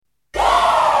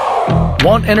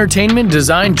Want entertainment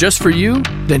designed just for you?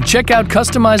 Then check out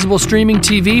customizable streaming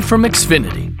TV from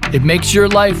Xfinity. It makes your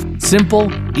life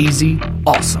simple, easy,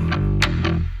 awesome.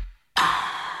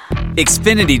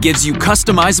 Xfinity gives you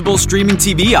customizable streaming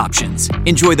TV options.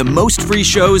 Enjoy the most free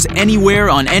shows anywhere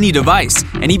on any device,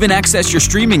 and even access your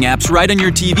streaming apps right on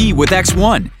your TV with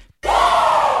X1.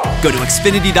 Go to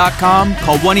Xfinity.com,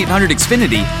 call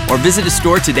 1-800-XFINITY, or visit a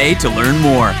store today to learn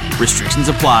more. Restrictions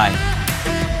apply.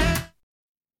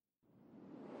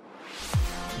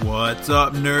 What's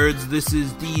up, nerds? This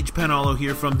is Deej Penalo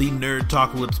here from the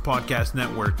Nerdtalkalypse Podcast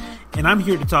Network, and I'm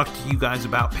here to talk to you guys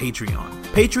about Patreon.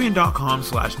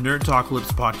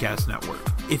 Patreon.com/Nerdtalkalypse Podcast Network.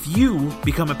 If you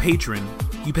become a patron,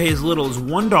 you pay as little as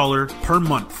 $1 per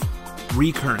month,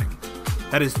 recurring.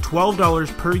 That is $12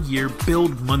 per year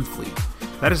billed monthly.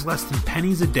 That is less than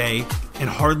pennies a day and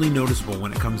hardly noticeable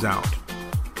when it comes out.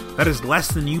 That is less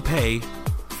than you pay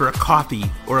for a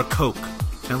coffee or a Coke.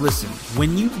 Now listen,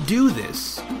 when you do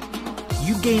this,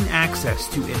 you gain access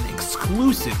to an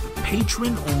exclusive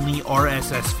patron-only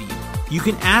RSS feed. You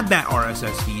can add that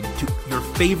RSS feed to your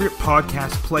favorite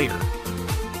podcast player.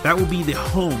 That will be the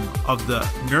home of the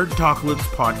Nerdtalkalypse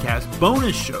podcast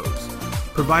bonus shows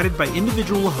provided by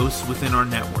individual hosts within our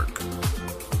network.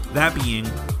 That being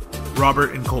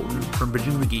Robert and Colton from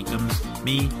Bridging the Geekdoms,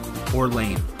 me, or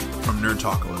Lane from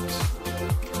Nerdtalkalypse.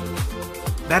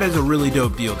 That is a really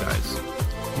dope deal, guys.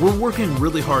 We're working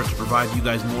really hard to provide you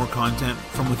guys more content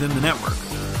from within the network.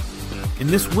 And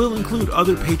this will include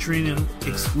other Patreon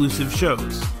exclusive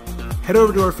shows. Head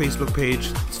over to our Facebook page.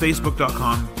 It's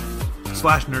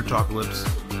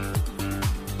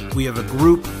facebook.com/Nerdtalkalypse. We have a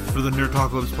group for the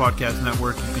Nerdtalkalypse Podcast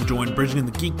Network. You can join Bridging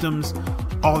the Geekdoms,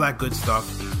 all that good stuff.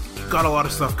 Got a lot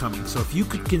of stuff coming. So if you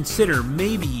could consider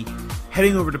maybe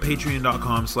heading over to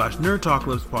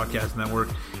patreon.com/Nerdtalkalypse Podcast Network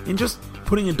and just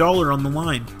putting $1 on the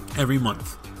line every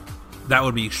month. That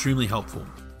would be extremely helpful.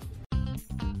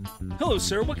 Hello,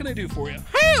 sir. What can I do for you?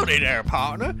 Howdy there,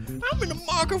 partner. I'm in the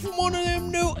market for one of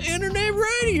them new internet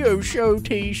radio show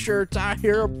t-shirts I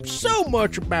hear so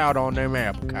much about on them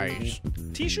applications.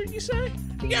 T-shirt, you say?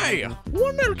 Yeah,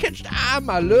 one that'll catch the eye of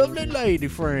my lovely lady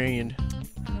friend.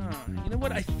 You know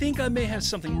what? I think I may have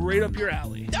something right up your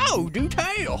alley. Oh, do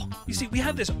tell. You see, we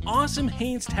have this awesome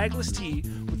Hanes tagless tee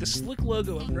with the slick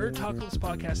logo of Nerdtalkalypse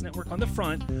Podcast Network on the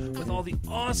front, with all the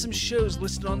awesome shows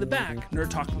listed on the back.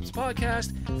 Nerdtalkalypse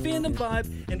Podcast, Fandom Vibe,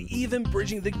 and even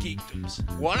Bridging the Geekdoms.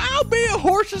 Well, I'll be a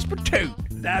horse's patoot.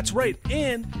 That's right,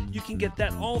 and you can get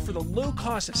that all for the low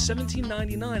cost of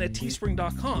 $17.99 at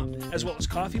teespring.com, as well as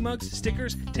coffee mugs,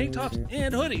 stickers, tank tops,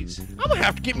 and hoodies. I'm gonna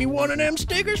have to get me one of them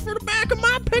stickers for the back of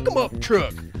my pick-em-up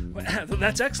truck.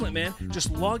 That's excellent, man.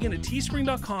 Just log in to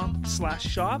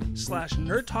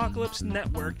teespring.com/shop/Nerdtalkalypse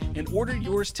Network and order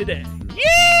yours today.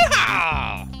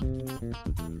 Yeehaw!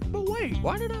 But wait,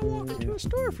 why did I walk into a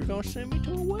store if you're gonna send me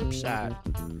to a website?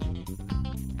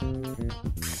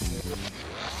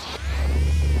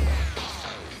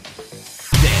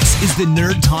 This is the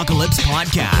Nerdtalkalypse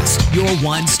Podcast, your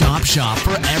one-stop shop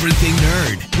for everything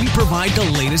nerd. We provide the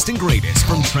latest and greatest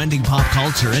from trending pop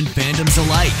culture and fandoms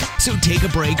alike. So take a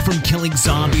break from killing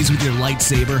zombies with your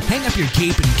lightsaber, hang up your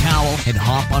cape and cowl, and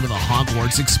hop onto the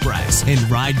Hogwarts Express and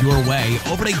ride your way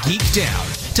over to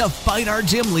Geekdown to fight our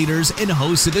gym leaders and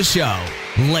hosts of the show,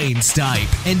 Lane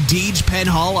Stipe and Deej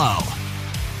Penhollow.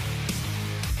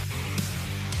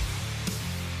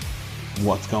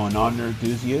 What's going on, nerd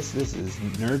enthusiasts? This is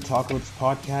Nerdtalkalypse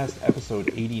Podcast,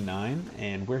 episode 89,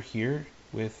 and we're here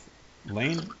with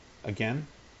Lane again.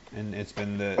 And it's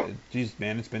been it's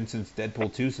been since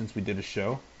Deadpool 2 since we did a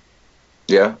show.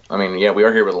 Yeah, I mean, we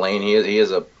are here with Lane. He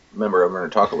is a member of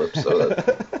Nerdtalkalypse, so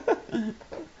that...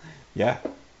 yeah,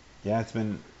 it's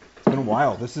been a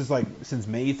while. This is like since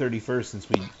May 31st since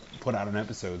we put out an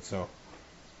episode, so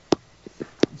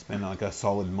it's been like a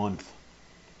solid month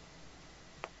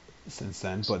since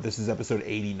then. But this is episode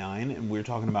 89, and we're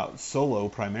talking about Solo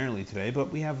primarily today,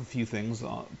 but we have a few things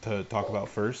to talk about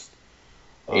first.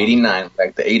 89,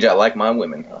 like the age I like my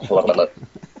women.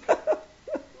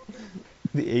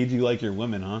 The age you like your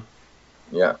women, huh?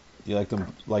 Yeah. Do you like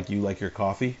them like you like your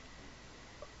coffee?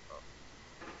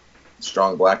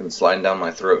 Strong black and sliding down my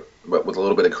throat, but with a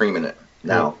little bit of cream in it.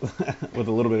 Now. With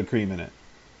a little bit of cream in it.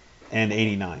 And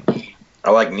 89. I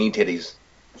like knee titties.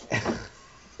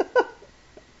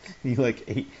 You like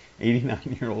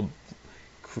 89-year-old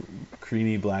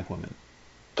creamy black women.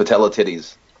 Patella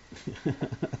titties.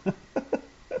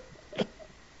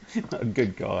 Oh,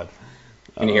 good God.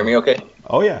 Can you hear me okay?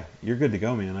 Oh, yeah. You're good to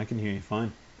go, man. I can hear you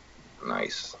fine.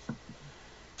 Nice.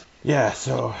 Yeah,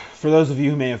 so for those of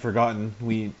you who may have forgotten,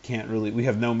 we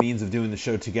have no means of doing the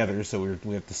show together, so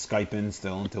we have to Skype in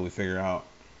still until we figure out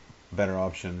a better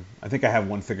option. I think I have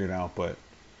one figured out, but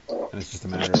and it's just a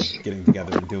matter of getting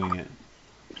together and doing it.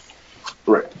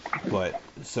 Right. But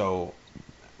so,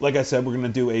 like I said, we're gonna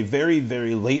do a very,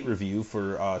 very late review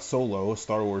for Solo, a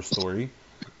Star Wars story,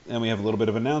 and we have a little bit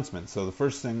of announcement. So the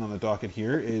first thing on the docket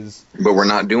here is. But we're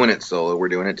not doing it solo. We're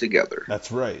doing it together.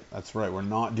 That's right. We're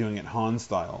not doing it Han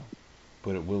style,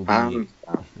 but it will be.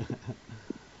 All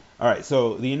right.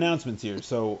 So the announcements here.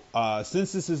 So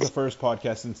since this is the first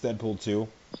podcast since Deadpool 2,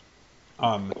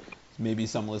 maybe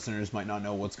some listeners might not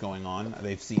know what's going on.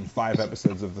 They've seen 5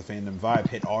 episodes of the Fandom Vibe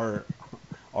hit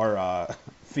our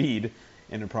feed,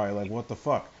 and they're probably like, "What the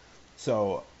fuck?"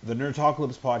 So the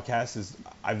Nerdtalkalypse podcast is,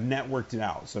 I've networked it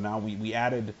out. So now we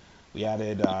added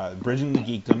Bridging the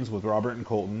Geekdoms with Robert and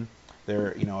Colton.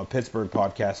 They're a Pittsburgh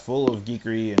podcast full of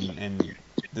geekery and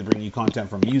they bring you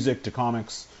content from music to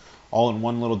comics, all in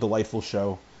one little delightful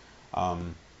show.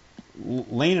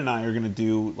 Lane and I are going to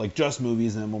do like just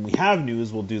movies, and then when we have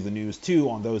news, we'll do the news too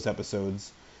on those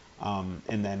episodes.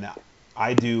 And then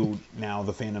I do now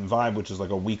the Fandom Vibe, which is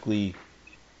like a weekly,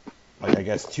 like I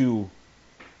guess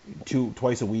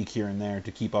twice a week here and there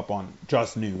to keep up on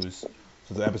just news.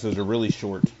 So the episodes are really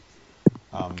short.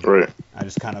 Right. I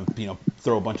just kind of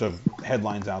throw a bunch of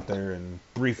headlines out there and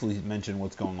briefly mention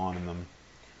what's going on in them,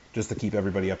 just to keep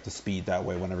everybody up to speed. That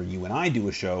way, whenever you and I do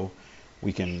a show,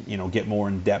 we can get more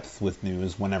in depth with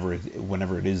news whenever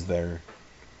it is there.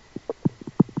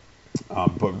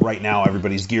 But right now,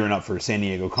 everybody's gearing up for San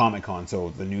Diego Comic-Con,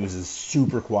 so the news is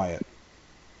super quiet.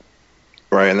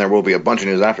 Right, and there will be a bunch of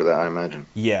news after that, I imagine.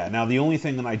 Yeah. Now, the only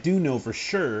thing that I do know for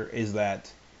sure is that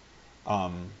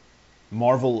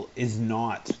Marvel is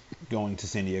not going to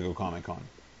San Diego Comic-Con.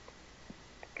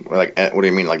 Like, what do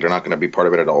you mean? Like, they're not going to be part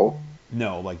of it at all?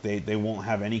 No, like they won't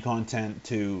have any content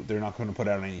they're not going to put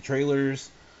out any trailers.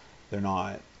 They're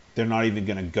not even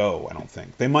going to go, I don't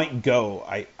think. They might go,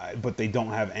 but they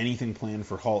don't have anything planned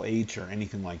for Hall H or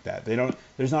anything like that.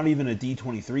 There's not even a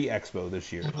D23 Expo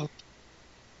this year.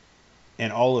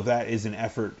 And all of that is an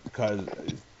effort because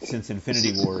since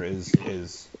Infinity War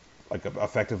is like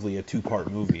effectively a 2-part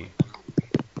movie,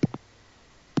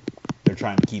 they're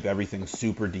trying to keep everything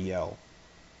super DL.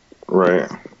 Right.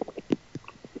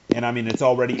 And I mean, it's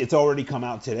already come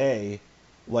out today.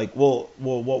 Like, well,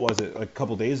 what was it? Like, a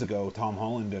couple days ago, Tom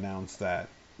Holland announced that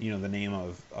the name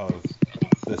of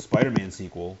the Spider-Man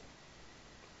sequel,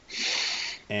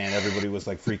 and everybody was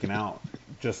like freaking out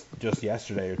just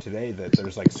yesterday or today that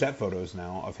there's like set photos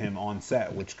now of him on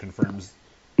set, which confirms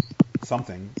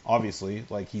something. Obviously,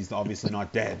 like he's obviously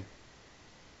not dead.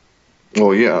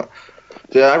 Well, yeah.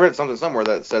 Yeah, I read something somewhere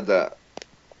that said that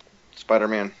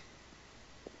Spider-Man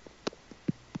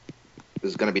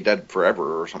is going to be dead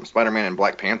forever or something. Spider-Man and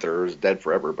Black Panther is dead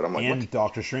forever, but I'm like, and what?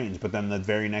 Doctor Strange, but then the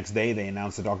very next day they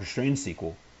announced the Doctor Strange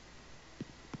sequel.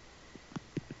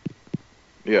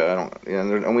 Yeah,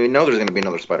 and we know there's going to be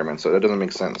another Spider-Man, so that doesn't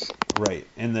make sense. Right,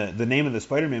 and the name of the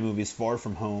Spider-Man movie is Far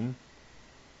From Home,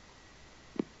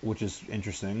 which is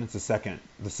interesting. It's the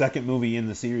second movie in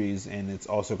the series, and it's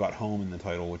also got home in the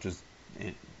title, which is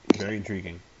very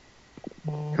intriguing.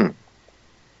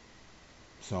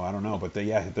 So I don't know, but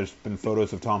there's been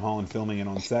photos of Tom Holland filming it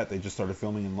on set. They just started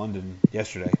filming in London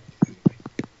yesterday. So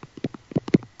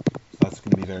that's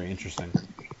going to be very interesting.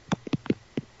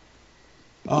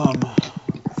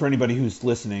 For anybody who's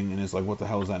listening and is like, what the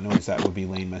hell is that noise? That would be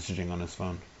Lane messaging on his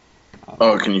phone.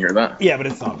 Oh, can you hear that? Yeah, but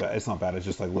it's not bad. It's not bad. It's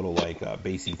just like little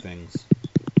bassy things.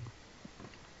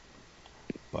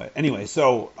 But anyway,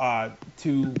 so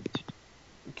to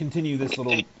continue this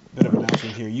little bit of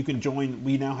announcement here, you can join.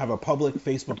 We now have a public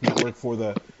Facebook network for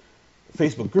the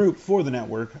Facebook group for the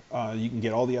network. You can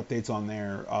get all the updates on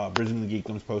there. Bridging the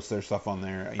Geekdoms posts their stuff on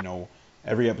there.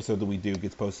 Every episode that we do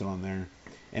gets posted on there.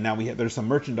 And now there's some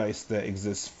merchandise that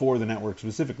exists for the network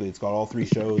specifically. It's got all 3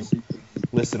 shows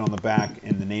listed on the back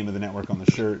and the name of the network on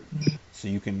the shirt. So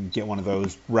you can get one of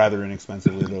those rather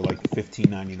inexpensively. They're like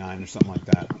 $15.99 or something like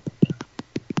that.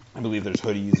 I believe there's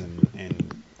hoodies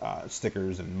and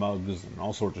stickers and mugs and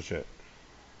all sorts of shit.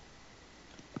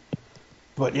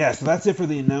 But yeah, so that's it for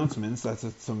the announcements. That's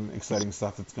some exciting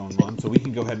stuff that's going on. So we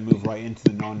can go ahead and move right into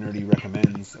the non-nerdy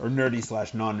recommends, or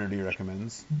nerdy/non-nerdy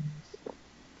recommends.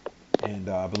 And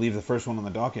I believe the first one on the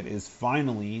docket is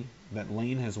finally that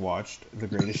Lane has watched The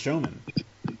Greatest Showman.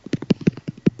 And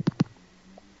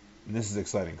this is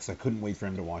exciting because I couldn't wait for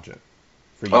him to watch it.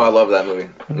 Oh, I love that movie.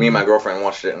 Me and my girlfriend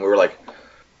watched it, and we were like,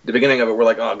 the beginning of it, we're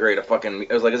like, oh, great, I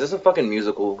was like, is this a fucking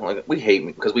musical? Like, we hate,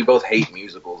 because we both hate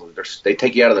musicals. They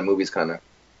take you out of the movies, kind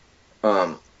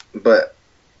of. But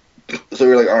So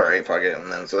we were like, all right, fuck it.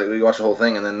 And then so like we watched the whole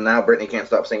thing, and then now Brittany can't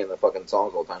stop singing the fucking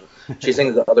songs all the time. She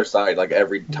sings The Other Side like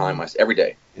every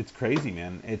day. It's crazy,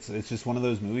 man. It's just one of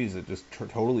those movies that just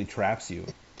totally traps you.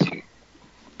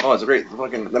 Oh, it's great.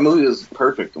 The movie is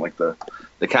perfect. Like the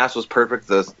cast was perfect.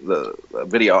 The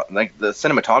video, like the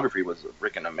cinematography was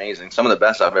freaking amazing. Some of the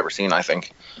best I've ever seen, I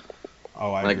think.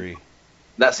 Oh, I agree.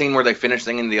 That scene where they finish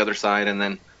singing The Other Side, and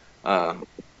then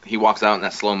he walks out and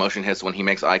that slow motion hits when he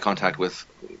makes eye contact with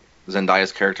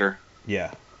Zendaya's character.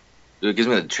 Yeah. It gives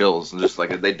me the chills, and just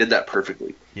like they did that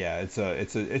perfectly. Yeah, it's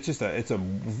a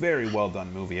very well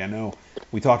done movie. I know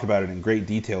we talked about it in great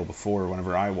detail before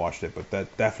whenever I watched it, but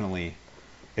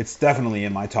it's definitely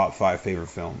in my top 5 favorite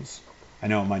films. I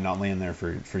know it might not land there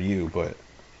for you, but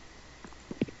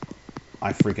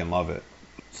I freaking love it.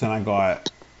 So then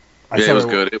it was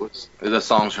good. The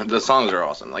songs are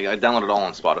awesome. Like I downloaded it all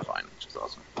on Spotify, which is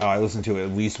awesome. Oh, I listen to it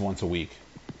at least once a week.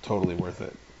 Totally worth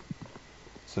it.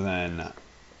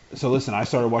 So listen, I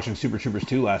started watching Super Troopers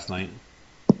 2 last night.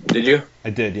 Did you? I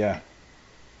did, yeah.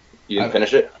 You didn't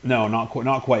finish it? No, not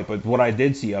quite. But what I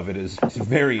did see of it is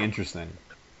very interesting.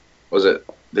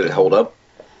 Did it hold up?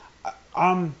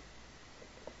 I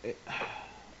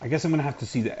guess I'm gonna have to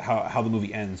see how the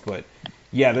movie ends, but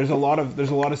yeah, there's a lot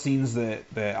of scenes that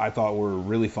I thought were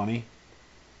really funny,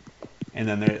 and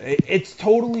then it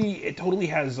totally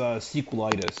has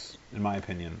sequelitis in my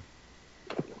opinion.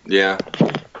 Yeah.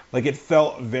 Like it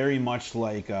felt very much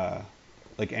like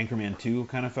Anchorman 2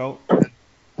 kind of felt.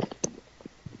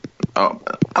 Oh,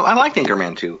 I liked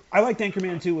Anchorman 2. I liked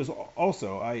Anchorman 2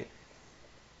 also. I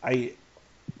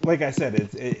like I said,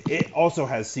 it also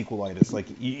has sequelitis. Like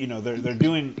they're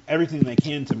doing everything they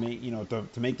can to make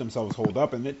to make themselves hold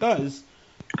up, and it does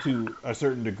to a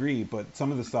certain degree. But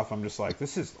some of the stuff I'm just like,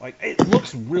 this is like it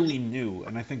looks really new,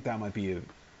 and I think that might be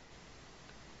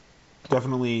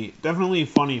definitely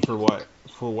funny for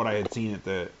what I had seen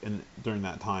during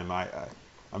that time.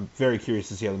 I'm very curious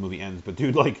to see how the movie ends. But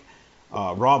dude, like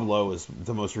Rob Lowe is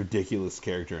the most ridiculous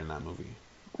character in that movie.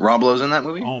 Rob Lowe's in that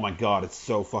movie? Oh my god, it's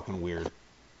so fucking weird.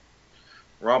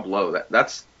 Rob Lowe.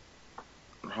 That's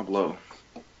Rob Lowe.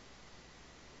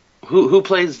 Who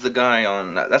plays the guy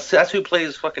on that? That's who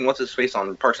plays fucking what's his face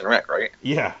on Parks and Rec, right?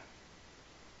 Yeah.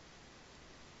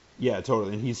 Yeah,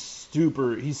 totally. And he's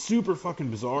super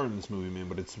fucking bizarre in this movie, man.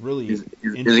 But it's really is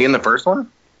he in the first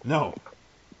one? No.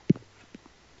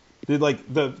 Dude,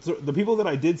 like the people that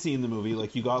I did see in the movie,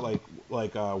 like you got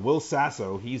like Will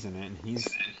Sasso, he's in it, and he's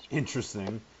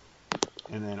interesting.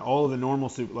 And then all of the normal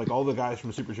all the guys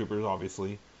from Super Troopers,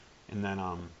 obviously. And then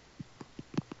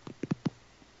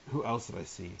who else did I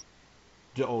see?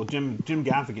 Jim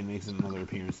Gaffigan makes another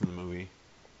appearance in the movie.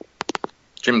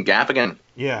 Jim Gaffigan?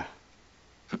 Yeah.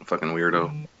 Fucking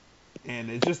weirdo. And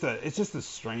it's just a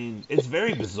strange. It's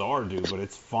very bizarre, dude, but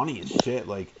it's funny as shit.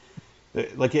 Like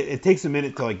it takes a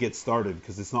minute to like get started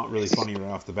because it's not really funny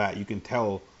right off the bat. You can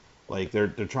tell like they're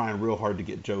trying real hard to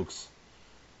get jokes,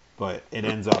 but it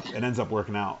ends up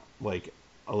working out like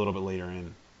a little bit later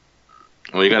in.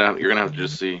 Well, you're gonna have to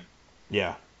just see.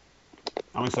 Yeah,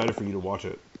 I'm excited for you to watch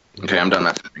it. Okay, I'm done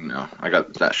messaging now. I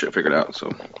got that shit figured out. So,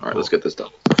 all right, let's get this done.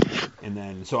 And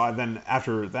then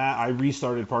after that, I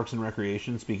restarted Parks and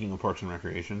Recreation. Speaking of Parks and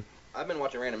Recreation, I've been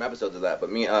watching random episodes of that, but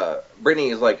Brittany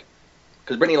is like,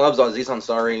 because Brittany loves Aziz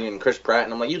Ansari and Chris Pratt,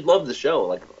 and I'm like, you'd love the show.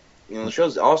 Like, the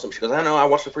show's awesome. She goes, I don't know, I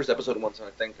watched the first episode once, and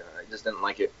I think I just didn't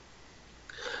like it.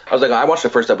 I was like, I watched the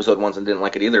first episode once and didn't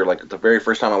like it either. Like, the very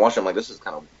first time I watched it, I'm like, this is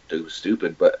kind of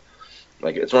stupid, but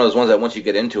like, it's one of those ones that once you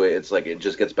get into it, it's like, it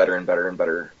just gets better and better and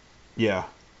better. Yeah.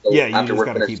 So yeah, you just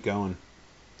gotta keep going.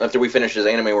 After we finish this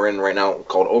anime we're in right now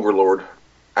called Overlord.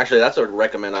 Actually, that's what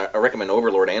I recommend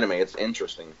Overlord anime. It's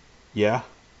interesting. Yeah.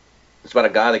 It's about a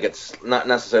guy that gets not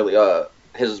necessarily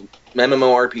his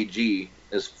MMORPG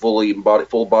is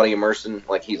full body immersion.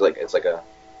 Like it's like a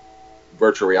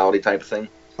virtual reality type thing.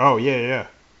 Oh yeah.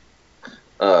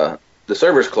 The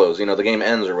server's closed. The game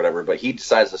ends or whatever. But he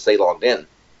decides to stay logged in.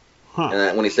 Huh. And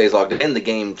then when he stays logged in, the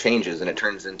game changes and it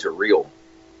turns into real.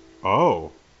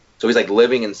 Oh. So he's like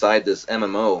living inside this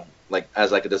MMO, like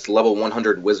as like this level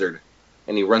 100 wizard,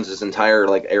 and he runs this entire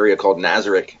like area called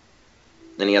Nazarick,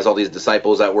 and he has all these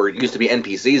disciples that used to be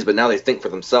NPCs, but now they think for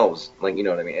themselves. Like, you know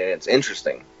what I mean? And it's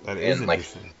interesting. That is and,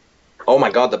 interesting. Like, oh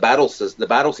my god, the battle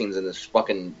scenes in this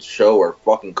fucking show are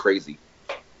fucking crazy.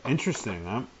 Interesting.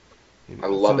 I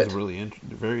love it. Really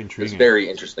very intriguing. It's very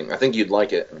interesting. I think you'd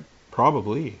like it.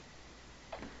 Probably.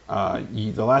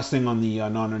 The last thing on the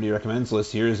non-nerdy recommends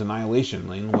list here is Annihilation.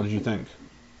 Lane, what did you think?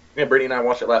 Yeah, Brittany and I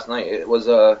watched it last night. It was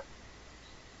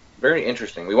very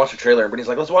interesting. We watched the trailer, and Brittany's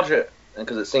like, let's watch it.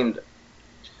 Because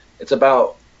it's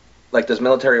about like this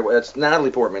military. It's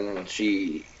Natalie Portman, and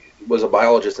she was a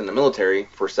biologist in the military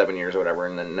for 7 years or whatever,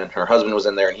 and then her husband was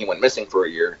in there, and he went missing for a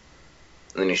year,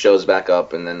 and then he shows back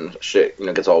up, and then shit,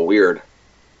 gets all weird,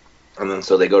 and then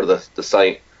so they go to the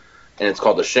site, and it's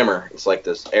called the Shimmer. It's like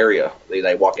this area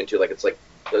they walk into, like it's like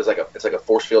a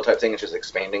force field type thing. It's just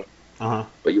expanding.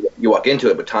 But you walk into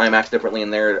it, but time acts differently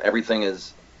in there.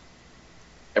 Everything's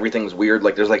weird.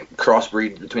 Like there's like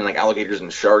crossbreed between like alligators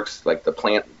and sharks. Like the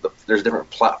plant, there's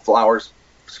different flowers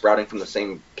sprouting from the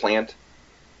same plant.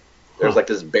 There's like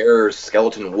this bear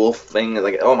skeleton wolf thing.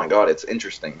 Like, oh my god, it's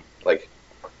interesting. Like,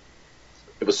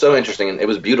 it was so interesting, and it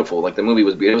was beautiful. Like the movie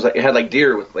was beautiful. It was like it had like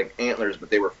deer with like antlers, but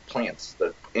they were plants.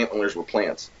 The antlers were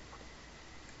plants.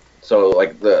 So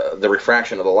like the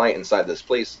refraction of the light inside this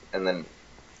place, and then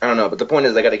I don't know. But the point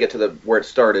is, they got to get to where it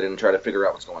started and try to figure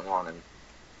out what's going on. And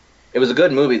it was a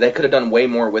good movie. They could have done way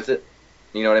more with it.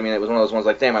 You know what I mean? It was one of those ones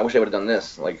like, damn, I wish I would have done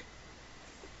this. Like.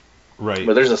 Right.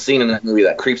 But there's a scene in that movie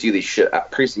that creeps you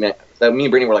creeps me. That me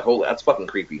and Brittany were like, "Holy, that's fucking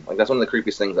creepy!" Like that's one of the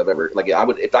creepiest things I've ever. Like I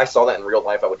would, if I saw that in real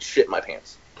life, I would shit my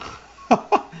pants.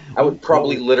 I would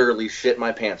probably literally shit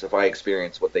my pants if I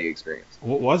experienced what they experienced.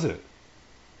 What was it?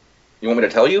 You want me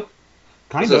to tell you?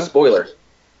 Kinda. This is a spoiler.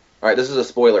 All right, this is a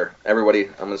spoiler. Everybody,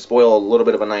 I'm gonna spoil a little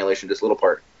bit of Annihilation, just a little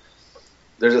part.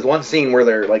 There's this one scene where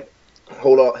they're like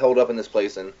held up in this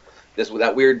place, and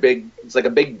that weird big. It's like a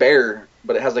big bear.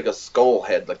 But it has like a skull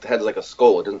head. Like the head's like a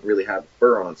skull. It doesn't really have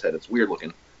fur on its head. It's weird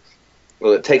looking.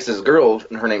 Well, it takes this girl,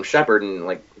 and her name's Shepard, and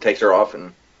like takes her off.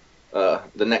 And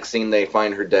the next scene, they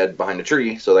find her dead behind a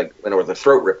tree. So like, with her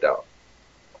throat ripped out.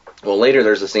 Well, later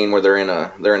there's a scene where they're in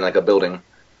like a building,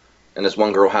 and this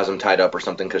one girl has them tied up or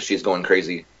something because she's going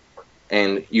crazy.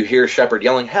 And you hear Shepard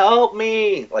yelling, "Help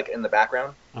me!" like in the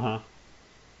background. And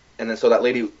then so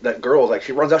that girl, like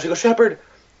she runs out. She goes, "Shepard!"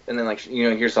 And then like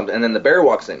hear something, and then the bear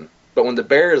walks in. But when the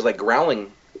bear is like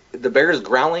growling, the bear is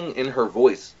growling in her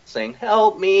voice, saying,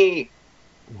 "Help me!"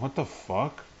 What the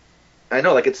fuck? I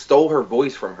know, like it stole her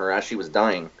voice from her as she was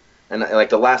dying, and like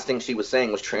the last thing she was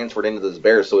saying was transferred into this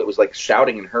bear, so it was like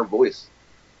shouting in her voice,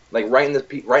 like right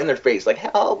in their face, like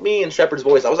 "Help me!" in Shepard's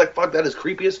voice. I was like, "Fuck, that is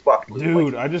creepy as fuck,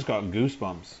 dude." I just got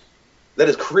goosebumps. That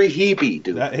is creepy,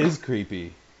 dude. That is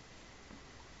creepy.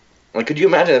 Like, could you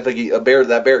imagine if like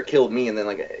that bear killed me, and then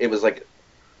like it was like.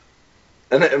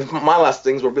 And then my last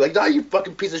things would be like, "Die, you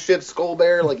fucking piece of shit, skull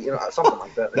bear!" Like something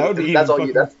like that. That would be even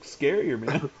scarier,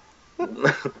 man.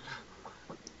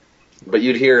 But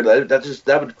you'd hear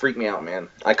that would freak me out, man.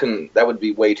 I couldn't. That would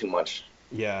be way too much.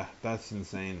 Yeah, that's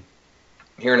insane.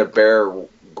 Hearing a bear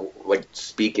like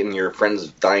speak in your friend's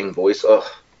dying voice, ugh.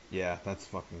 Yeah, that's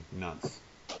fucking nuts.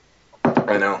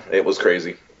 I know, it was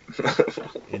crazy.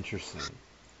 Interesting.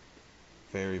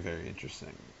 Very, very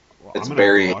interesting. Well, it's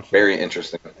very, very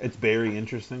interesting. It's very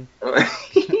interesting.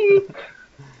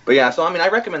 But yeah, so I mean, I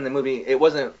recommend the movie. It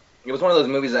was one of those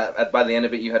movies that by the end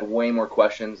of it, you had way more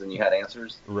questions than you had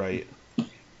answers. Right.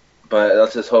 But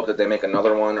let's just hope that they make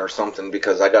another one or something,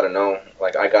 because I gotta know.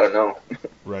 Like, I gotta know.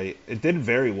 Right. It did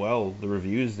very well. The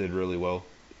reviews did really well.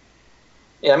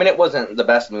 Yeah, I mean, it wasn't the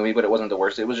best movie, but it wasn't the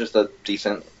worst. It was just a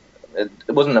decent. It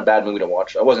wasn't a bad movie to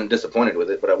watch. I wasn't disappointed with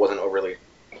it, but I wasn't overly.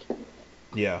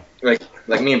 Yeah. Like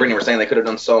me and Brittany were saying, they could have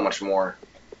done so much more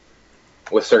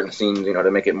with certain scenes,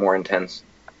 to make it more intense.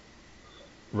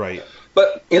 Right.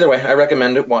 But either way, I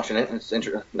recommend watching it. It's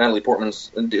Natalie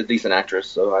Portman's a decent actress,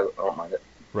 so I don't mind it.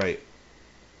 Right.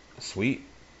 Sweet.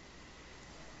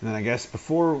 And then I guess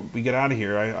before we get out of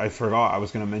here, I forgot I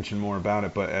was going to mention more about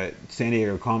it, but at San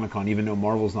Diego Comic-Con, even though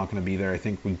Marvel's not going to be there, I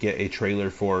think we get a trailer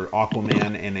for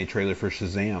Aquaman and a trailer for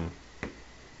Shazam.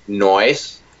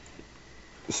 Nice.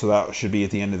 So that should be at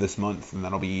the end of this month, and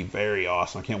that'll be very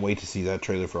awesome. I can't wait to see that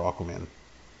trailer for Aquaman.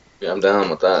 Yeah, I'm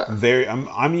down with that. I'm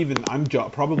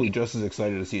probably just as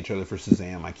excited to see a trailer for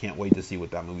Shazam. I can't wait to see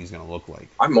what that movie's going to look like.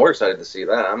 I'm more excited to see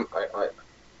that.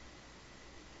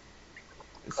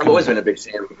 I've always been a big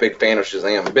fan of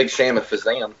Shazam. Big Sham of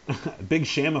Shazam. Big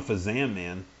Sham of Shazam,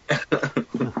 man.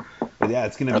 But yeah,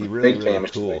 it's going to be really, really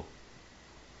cool.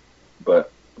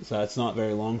 But so that's not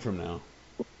very long from now.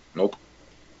 Nope.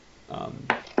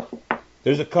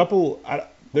 There's a couple. I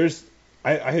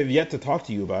have yet to talk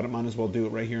to you about it. Might as well do it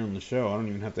right here on the show. I don't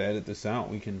even have to edit this out.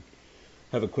 We can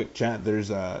have a quick chat.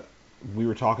 We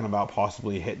were talking about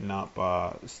possibly hitting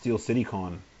up Steel City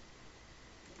Con.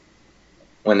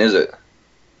 When is it?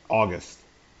 August.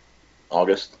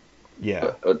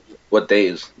 Yeah. What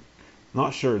days?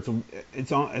 Not sure.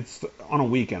 It's on a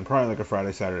weekend, probably like a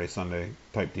Friday, Saturday, Sunday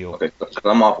type deal. Okay,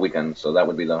 I'm off weekend, so that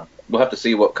would be we'll have to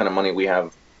see what kind of money we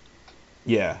have.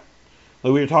 Yeah.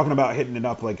 Like we were talking about hitting it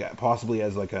up like possibly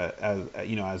as like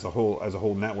as a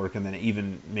whole network, and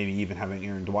then maybe even having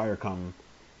Aaron Dwyer come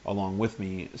along with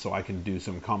me so I can do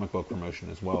some comic book promotion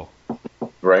as well.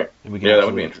 Right. And we can that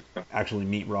would be interesting. Actually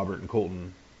meet Robert and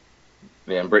Colton.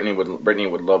 Yeah, and Brittany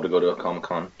would love to go to a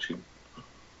Comic-Con.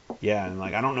 Yeah, and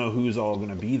like I don't know who's all going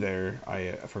to be there.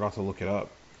 I forgot to look it up,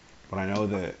 but I know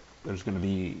that there's going to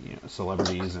be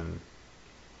celebrities and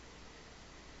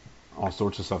all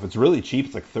sorts of stuff. It's really cheap.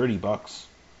 It's like $30.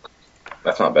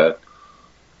 That's not bad.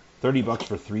 $30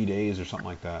 for 3 days or something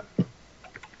like that.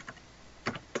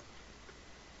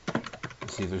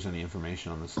 Let's see if there's any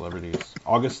information on the celebrities.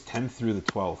 August 10th through the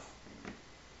 12th.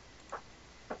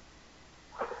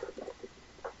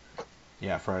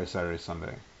 Yeah, Friday, Saturday,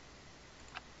 Sunday.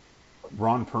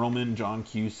 Ron Perlman, John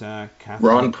Cusack,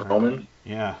 Catherine Ron Perlman?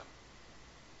 Yeah.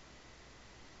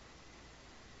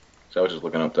 So I was just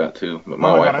looking up that too. But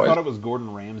I thought it was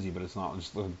Gordon Ramsay, but it's not.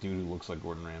 Just a dude who looks like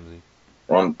Gordon Ramsay.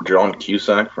 John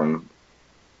Cusack from...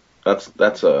 That's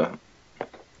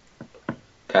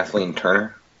Kathleen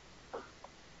Turner.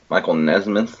 Michael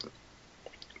Nesmith.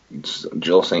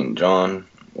 Jill St. John.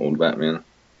 Old Batman.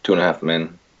 2.5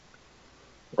 Men.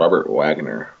 Robert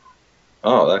Wagner.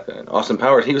 Oh, that guy. Austin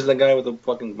Powers. He was the guy with the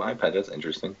fucking iPad. That's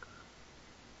interesting.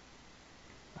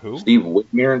 Who? Steve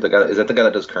Whitmire. The guy. Is that the guy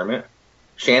that does Kermit?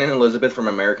 Shannon Elizabeth from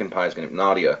American Pie is going to...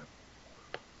 Nadia.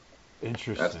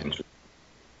 Interesting. That's interesting.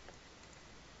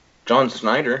 John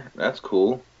Snyder. That's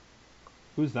cool.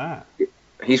 Who's that?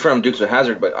 He's from Dukes of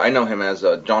Hazzard, but I know him as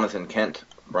Jonathan Kent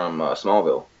from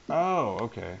Smallville. Oh,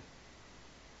 okay.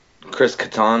 Chris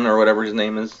Kattan, or whatever his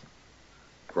name is,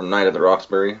 from Night at the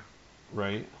Roxbury.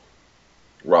 Right.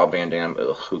 Rob Van Dam.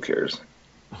 Ugh, who cares?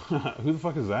 Who the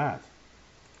fuck is that?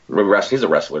 He's a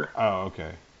wrestler. Oh,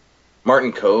 okay.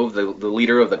 Martin Kove, the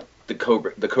leader of the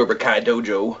Cobra Kai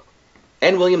Dojo,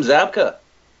 and William Zabka.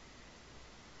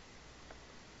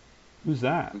 Who's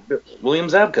that? William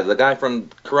Zabka, the guy from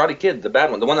Karate Kid, the bad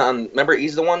one, the one that remember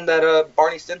he's the one that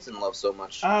Barney Stinson loves so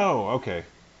much. Oh, okay.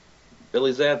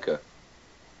 Billy Zabka.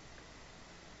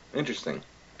 Interesting.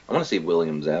 I want to see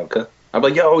William Zabka. I'm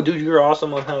like, yo, dude, you're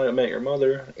awesome on How I Met Your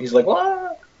Mother. He's like,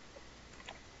 what?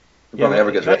 Yeah,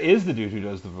 that is the dude who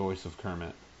does the voice of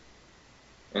Kermit.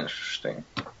 Interesting.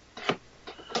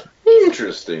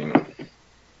 Interesting.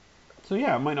 So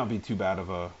yeah, it might not be too bad of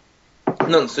a...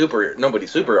 Nobody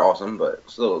super awesome, but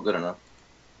still good enough.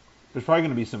 There's probably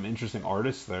going to be some interesting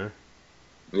artists there.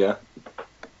 Yeah.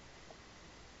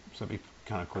 So that'd be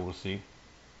kind of cool to see.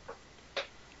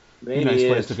 Maybe be a nice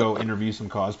place to go interview some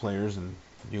cosplayers and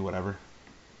do whatever.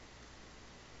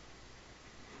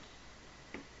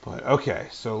 But okay,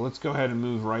 so let's go ahead and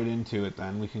move right into it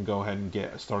then. We can go ahead and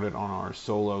get started on our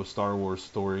Solo Star Wars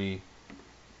story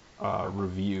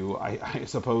review. I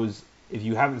suppose if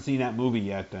you haven't seen that movie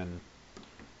yet, then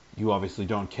you obviously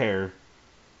don't care.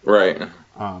 Right.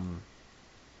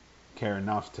 Care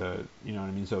enough to, you know what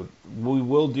I mean? So we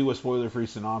will do a spoiler-free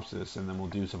synopsis, and then we'll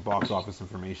do some box office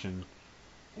information,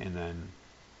 and then...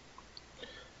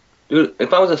 Dude,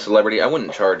 if I was a celebrity, I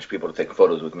wouldn't charge people to take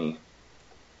photos with me.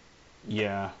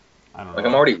 Yeah, I don't know. Like,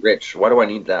 I'm already rich. Why do I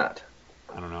need that?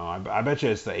 I don't know. I bet you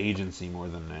it's the agency more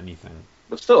than anything.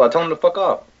 But still, I tell them to fuck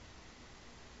off.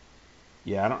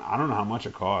 Yeah, I don't know how much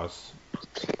it costs.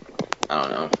 I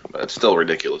don't know, but it's still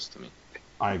ridiculous to me.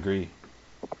 I agree.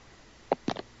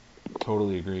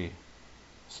 Totally agree.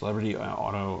 Celebrity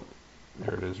auto...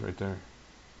 There it is right there.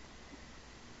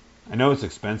 I know it's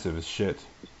expensive as shit.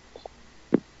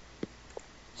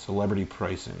 Celebrity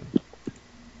pricing.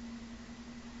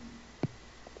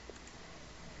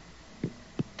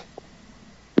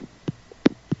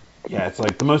 Yeah, it's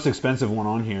like the most expensive one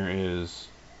on here is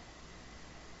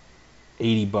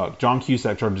 $80. John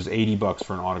Cusack charges $80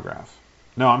 for an autograph.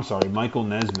 No, I'm sorry, Michael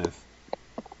Nesmith,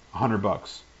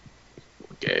 $100.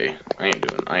 Okay, I ain't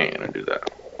gonna do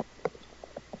that.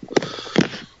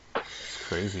 It's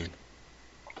crazy.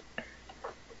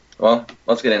 Well,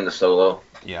 let's get into Solo.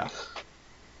 Yeah.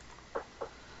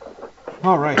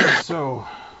 All right, so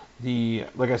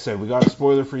like I said, we got a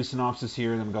spoiler-free synopsis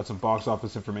here, and then we got some box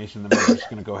office information. Then we're just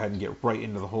gonna go ahead and get right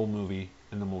into the whole movie,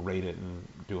 and then we'll rate it and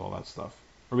do all that stuff,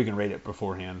 or we can rate it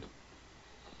beforehand.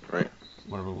 Right.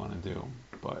 Whatever we want to do,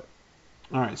 but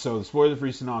all right. So the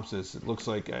spoiler-free synopsis. It looks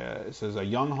like it says a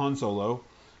young Han Solo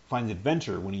finds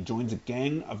adventure when he joins a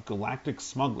gang of galactic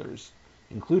smugglers,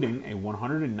 including a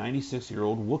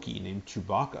 196-year-old Wookiee named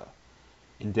Chewbacca,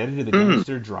 indebted to the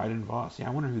gangster Dryden Voss. Yeah,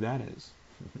 I wonder who that is.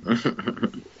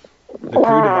 The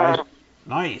crew devises...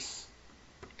 Nice!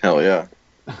 Hell yeah.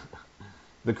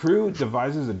 The crew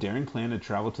devises a daring plan to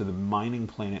travel to the mining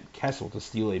planet Kessel to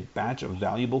steal a batch of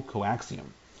valuable coaxium.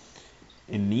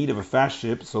 In need of a fast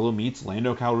ship, Solo meets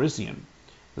Lando Calrissian,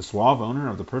 the suave owner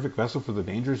of the perfect vessel for the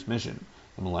dangerous mission,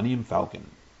 the Millennium Falcon.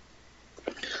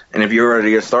 And if you're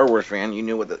already a Star Wars fan, you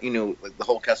knew like, the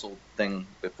whole Kessel thing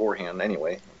beforehand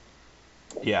anyway.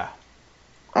 Yeah.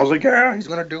 I was like, yeah, he's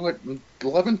gonna do it in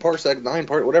 11 parsec, 9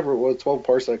 part, whatever it was, 12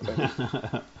 parsec thing.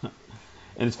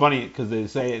 And it's funny because they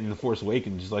say it in The Force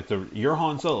Awakens, just like you're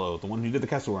Han Solo, the one who did the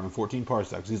Kessel Run in 14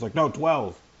 parsecs. He's like, no,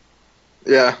 12.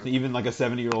 Yeah. Even like a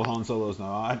 70-year-old Han Solo's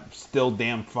now. I'm still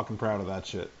damn fucking proud of that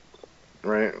shit.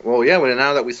 Right. Well, yeah, but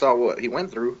now that we saw what he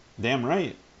went through. Damn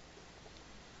right.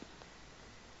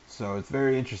 So it's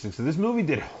very interesting. So this movie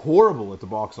did horrible at the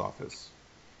box office.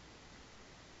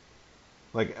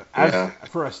 Like,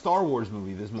 for a Star Wars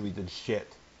movie, this movie did shit.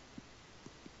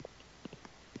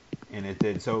 And it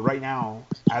did. So right now,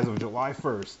 as of July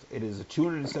 1st, it is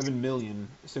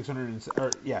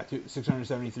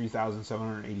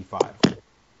 673,785.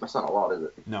 That's not a lot, is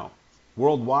it? No.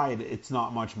 Worldwide, it's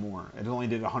not much more. It only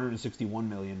did 161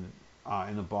 million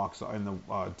in the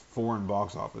foreign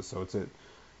box office. So it's at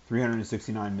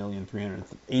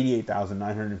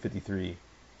 369,388,953. See,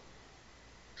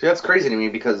 that's crazy to me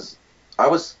because I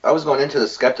was going into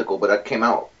this skeptical, but I came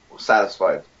out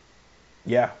satisfied.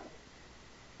 Yeah.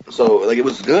 So like it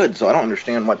was good. So I don't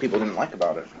understand why people didn't like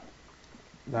about it.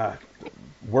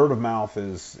 Word of mouth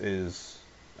is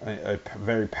a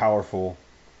very powerful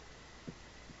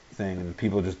thing, and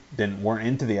people just weren't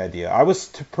into the idea. I was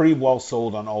pretty well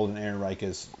sold on Alden Ehrenreich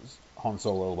as Han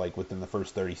Solo, like within the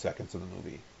first 30 seconds of the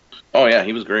movie. Oh yeah,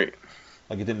 he was great.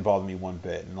 Like it didn't bother me one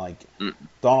bit, and like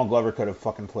Donald Glover could have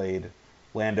fucking played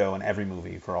Lando in every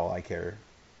movie for all I care.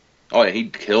 Oh yeah, he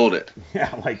killed it.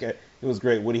 Yeah, like it was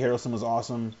great. Woody Harrelson was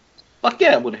awesome. Fuck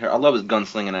yeah, Woody Harrelson. I love his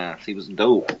gunslinging ass. He was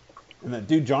dope. And that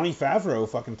dude Johnny Favreau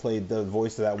fucking played the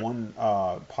voice of that one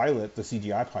pilot, the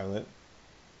CGI pilot.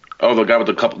 Oh, the guy with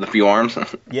the few arms.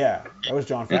 Yeah, that was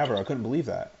Jon Favreau. I couldn't believe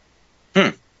that.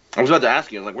 I was about to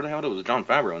ask you, I was like, where the hell was Jon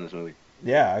Favreau in this movie?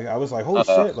 Yeah, I was like, holy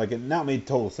shit! Like it now made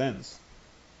total sense.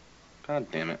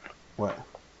 God damn it! What?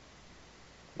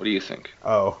 What do you think?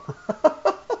 Oh.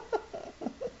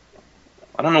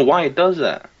 I don't know why it does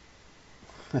that.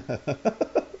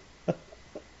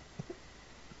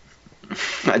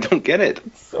 I don't get it.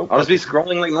 So I'll just be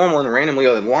scrolling like normal and randomly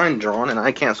a line drawn and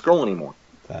I can't scroll anymore.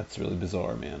 That's really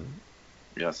bizarre, man.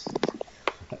 Yes.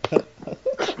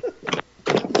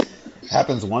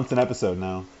 Happens once an episode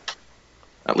now.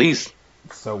 At least.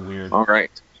 It's so weird. All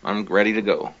right. I'm ready to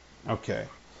go. Okay.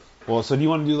 Well, so do you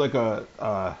want to do like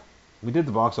we did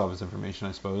the box office information,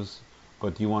 I suppose,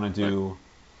 but do you want to do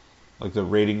like the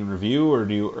rating and review, or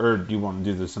do you want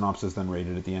to do the synopsis then rate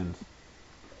it at the end?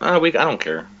 I don't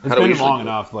care. It's been long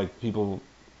enough. Like people,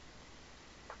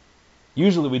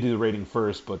 usually we do the rating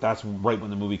first, but that's right when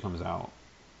the movie comes out.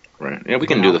 Right. Yeah, we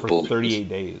can do the full 38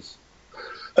 days.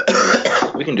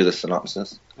 We can do the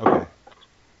synopsis. Okay.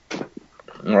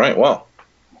 All right. Well,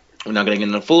 we're not going to get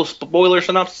into full spoiler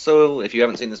synopsis. So if you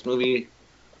haven't seen this movie,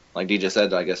 like DJ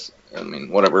said, I guess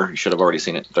whatever. You should have already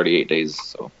seen it. 38 days.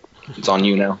 So it's on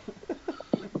you now.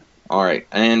 All right.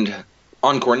 And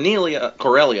on Corellia,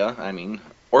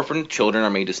 orphaned children are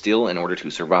made to steal in order to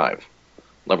survive.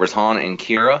 Lovers Han and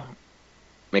Kira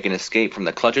make an escape from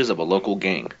the clutches of a local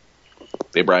gang.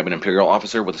 They bribe an Imperial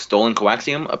officer with a stolen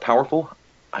coaxium, a powerful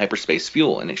hyperspace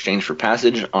fuel, in exchange for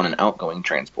passage on an outgoing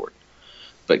transport.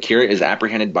 But Kira is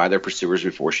apprehended by their pursuers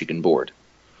before she can board.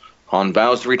 Han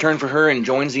vows to return for her and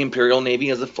joins the Imperial Navy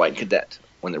as a flight cadet.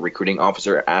 When the recruiting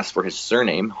officer asks for his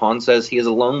surname, Han says he is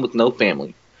alone with no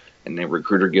family, and the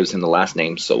recruiter gives him the last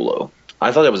name Solo.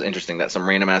 I thought it was interesting that some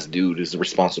random ass dude is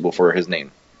responsible for his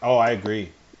name. Oh, I agree.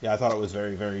 Yeah, I thought it was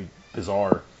very, very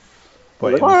bizarre.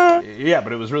 But it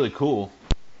was really cool.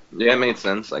 Yeah, it made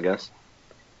sense, I guess.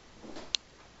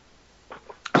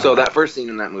 So that first scene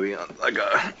in that movie, he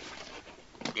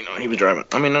was driving.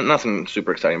 I mean, nothing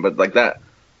super exciting, but like that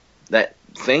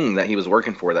thing that he was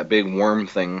working for, that big worm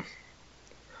thing.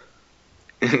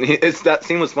 That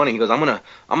scene was funny. He goes, "I'm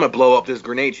gonna blow up this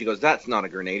grenade." She goes, "That's not a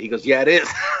grenade." He goes, "Yeah, it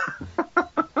is."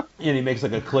 And he makes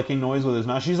like a clicking noise with his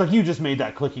mouth. She's like, "You just made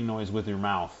that clicking noise with your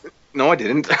mouth." No, I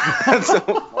didn't.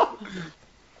 So,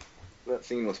 that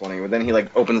scene was funny. But then he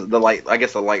like opens the light. I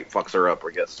guess the light fucks her up. I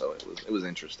guess so. It was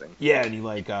interesting. Yeah, and he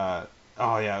like,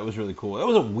 it was really cool. It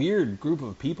was a weird group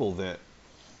of people that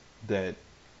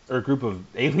or a group of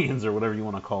aliens or whatever you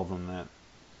want to call them that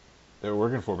they were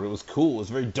working for. But it was cool. It was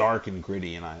very dark and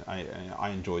gritty, and I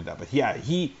enjoyed that. But yeah,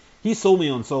 he sold me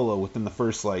on Solo within the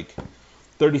first like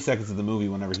 30 seconds of the movie.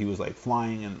 Whenever he was like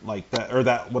flying and like that, or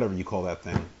that whatever you call that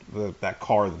thing, that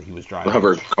car that he was driving. The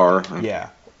hover car. Yeah.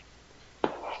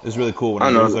 It was really cool when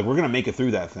he was like, "We're gonna make it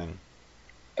through that thing."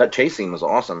 That chase scene was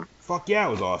awesome. Fuck yeah,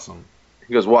 it was awesome.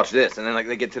 He goes, "Watch this," and then like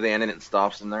they get to the end and it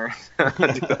stops in there. Dude,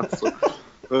 that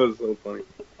was so funny.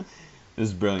 This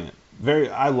is brilliant.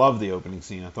 I love the opening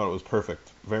scene. I thought it was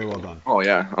perfect. Very well done. Oh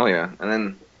yeah. And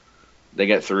then they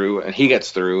get through, and he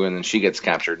gets through, and then she gets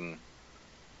captured, and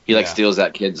he like steals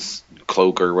that kid's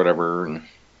cloak or whatever. And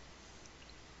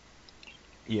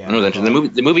yeah,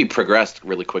 the movie progressed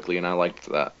really quickly, and I liked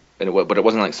that. But it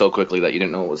wasn't like so quickly that you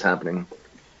didn't know what was happening.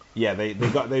 Yeah,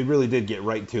 they really did get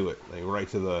right to it, like right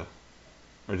to the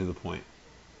point.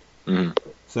 Mm-hmm.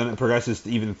 So then it progresses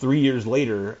to even 3 years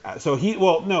later. So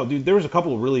there was a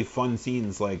couple of really fun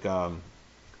scenes like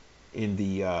in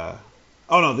the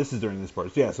this is during this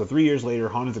part. Yeah, so 3 years later,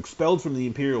 Han is expelled from the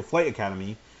Imperial Flight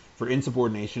Academy for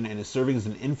insubordination and is serving as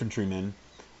an infantryman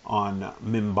on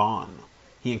Mimban.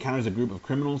 He encounters a group of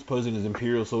criminals posing as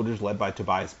Imperial soldiers led by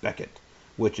Tobias Beckett,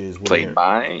 which is Woody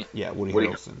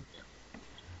Harrelson.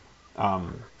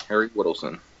 Harry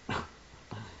Whittleson.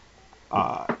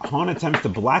 Han attempts to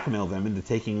blackmail them into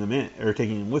taking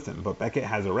him with him, but Beckett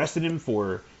has arrested him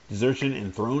for desertion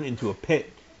and thrown into a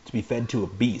pit to be fed to a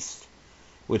beast,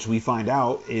 which we find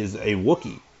out is a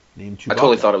Wookiee named Chewbacca. I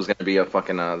totally thought it was going to be a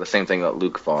fucking the same thing that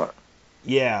Luke fought.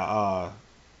 Yeah,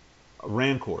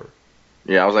 Rancor.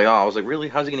 Yeah, I was like, really?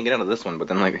 How's he going to get out of this one? But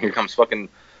then like here comes fucking,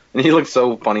 and he looked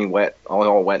so funny, wet,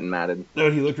 all wet and matted. No,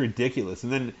 he looked ridiculous,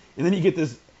 and then you get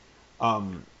this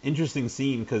interesting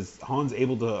scene because Han's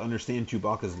able to understand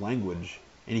Chewbacca's language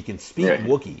and he can speak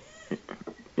Wookiee.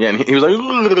 Yeah, and he was like,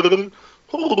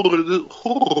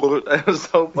 that was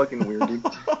so fucking weird, dude.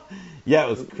 Yeah, it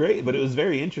was great, but it was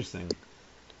very interesting.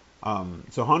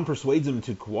 So Han persuades him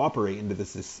to cooperate into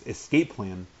this escape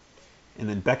plan, and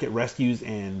then Beckett rescues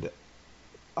and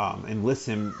enlists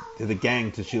him to the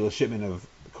gang to steal a shipment of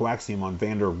coaxium on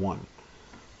Vander 1.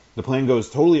 The plan goes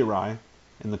totally awry,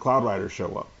 and the Cloud Riders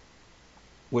show up.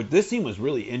 This scene was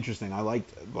really interesting. I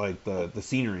liked the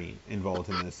scenery involved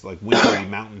in this, like wintry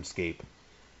mountainscape.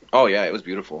 Oh yeah, it was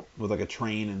beautiful. With like a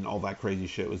train and all that crazy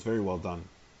shit. It was very well done.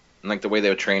 And like the way they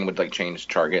would train would like change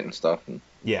target and stuff. And,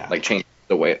 yeah. Like change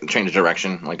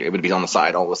direction. Like it would be on the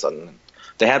side all of a sudden.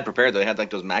 They had like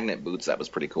those magnet boots that was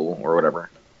pretty cool or whatever.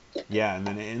 Yeah, and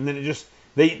then it just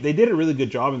they did a really good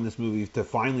job in this movie to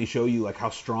finally show you like how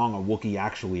strong a Wookiee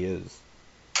actually is.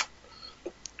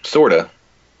 Sorta.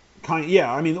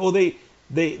 Yeah, I mean,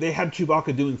 they had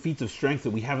Chewbacca doing feats of strength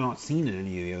that we have not seen in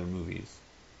any of the other movies.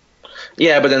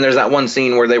 Yeah, but then there's that one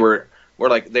scene where they were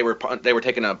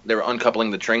uncoupling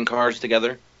the train cars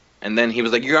together, and then he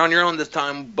was like, "You're on your own this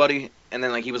time, buddy," and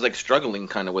then like he was like struggling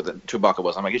kind of with it. Chewbacca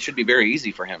was. I'm like, it should be very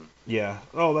easy for him. Yeah.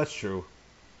 Oh, that's true.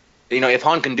 You know, if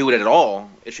Han can do it at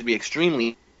all, it should be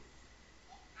extremely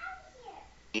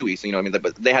easy. You know, what I mean,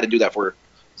 but they had to do that for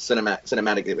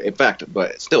cinematic effect,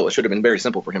 but still, it should have been very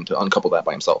simple for him to uncouple that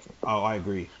by himself. Oh, I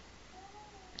agree.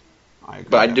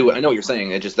 But I know what you're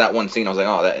saying. It's just that one scene. I was like,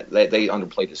 oh, they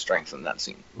underplayed his strength in that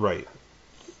scene. Right.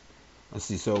 Let's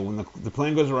see. So when the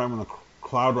plan goes around, when the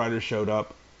Cloud Riders showed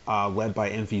up, led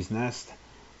by Enfys Nest,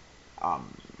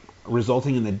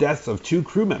 resulting in the deaths of 2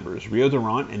 crew members, Rio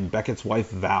Durant and Beckett's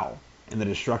wife Val, and the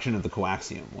destruction of the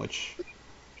coaxium, which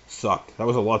sucked. That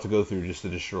was a lot to go through just to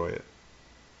destroy it.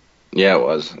 Yeah, it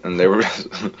was, and they were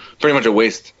pretty much a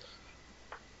waste.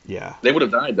 Yeah, they would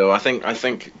have died though. I think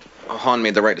Han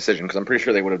made the right decision because I'm pretty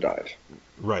sure they would have died.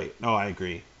 Right. No, I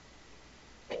agree.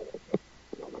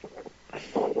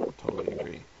 Totally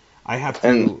agree. I have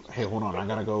to. Hey, hold on. I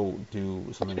gotta go do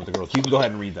something with the girls. You can go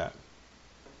ahead and read that.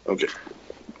 Okay.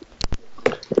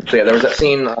 So yeah, there was that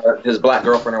scene. His black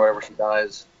girlfriend or whatever, she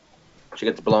dies. She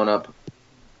gets blown up.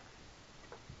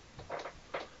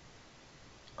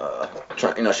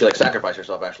 She like sacrificed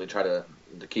herself. Actually, try to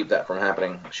keep that from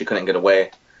happening. She couldn't get away.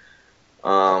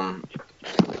 And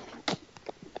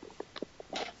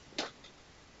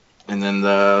then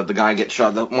the guy gets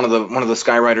shot. One of the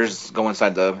Skyriders go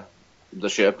inside the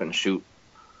ship and shoot.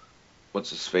 What's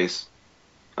his face?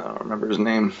 I don't remember his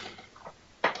name.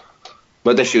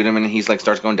 But they shoot him, and he's like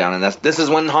starts going down, and this is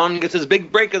when Han gets his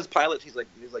big break as pilot. He's like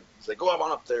go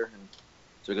on up there, and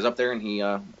so he goes up there and he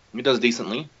does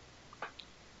decently.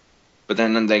 But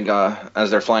then they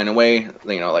as they're flying away,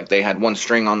 they had one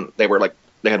string on. They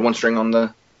had one string on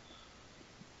the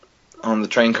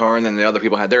train car, and then the other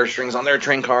people had their strings on their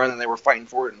train car, and then they were fighting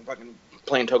for it and fucking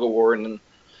playing tug of war, and then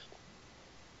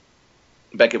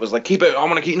Beckett was like, "Keep it! I'm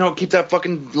gonna keep that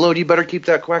fucking load. You better keep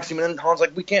that coaxium." And then Han's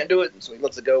like, "We can't do it," and so he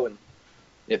lets it go, and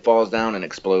it falls down and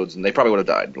explodes, and they probably would have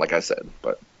died, like I said.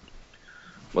 But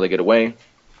they get away,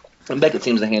 and Beckett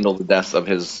seems to handle the death of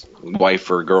his wife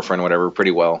or girlfriend or whatever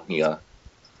pretty well. He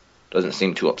doesn't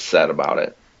seem too upset about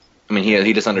it. I mean,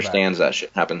 he just understands that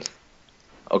shit happens.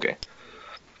 Okay.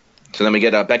 So then we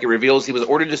get Beckett reveals he was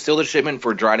ordered to steal the shipment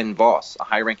for Dryden Voss, a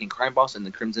high-ranking crime boss in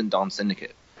the Crimson Dawn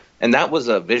Syndicate. And that was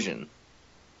a Vision.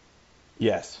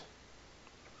 Yes.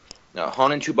 Now,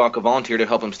 Han and Chewbacca volunteer to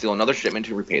help him steal another shipment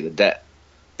to repay the debt.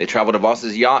 They travel to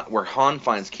Voss's yacht, where Han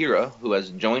finds Kira, who has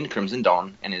joined Crimson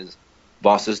Dawn and is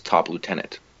Voss's top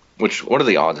lieutenant. Which, what are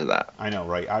the odds of that? I know,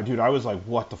 right? Dude, I was like,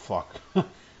 what the fuck?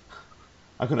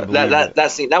 I couldn't believe it.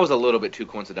 That scene, that was a little bit too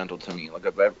coincidental to me. Like,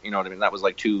 you know what I mean? That was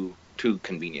like too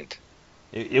convenient.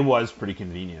 It was pretty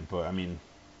convenient, but I mean,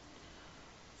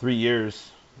 3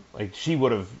 years, like she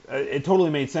would have. It totally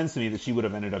made sense to me that she would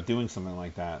have ended up doing something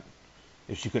like that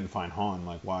if she couldn't find Han.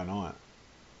 Like, why not?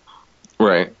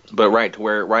 Right, but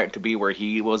right to be where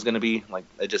he was going to be, like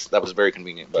that was very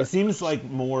convenient. But it seems like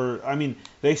more. I mean,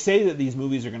 they say that these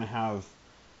movies are going to have,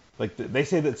 like, they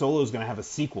say that Solo is going to have a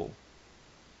sequel.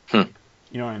 You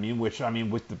know what I mean? Which, I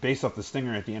mean, based off the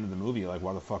stinger at the end of the movie, like,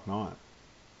 why the fuck not?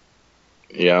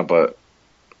 Yeah, but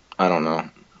I don't know.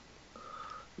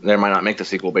 They might not make the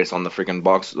sequel based on the freaking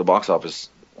box office.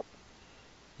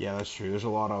 Yeah, that's true. There's a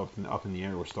lot up in the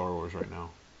air with Star Wars right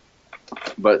now.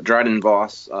 But Dryden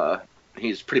Voss,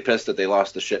 he's pretty pissed that they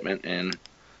lost the shipment, and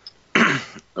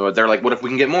they're like, "What if we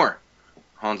can get more?"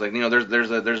 Han's like, "You know,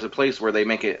 there's a place where they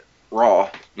make it raw.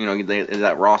 You know,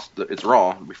 it's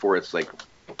raw before it's like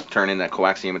turned into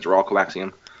coaxium. It's raw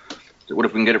coaxium. So what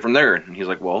if we can get it from there?" And he's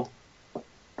like, "Well."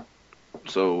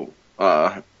 So,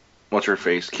 what's her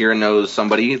face? Kira knows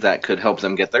somebody that could help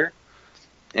them get there.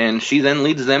 And she then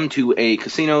leads them to a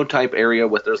casino-type area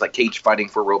with there's like cage fighting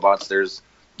for robots. There's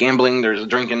gambling. There's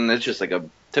drinking. It's just like a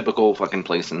typical fucking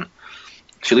place. And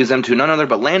she leads them to none other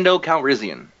but Lando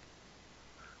Calrissian,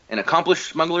 an accomplished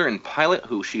smuggler and pilot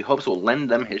who she hopes will lend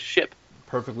them his ship.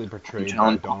 Perfectly portrayed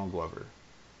by Donald Glover.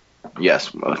 Yes,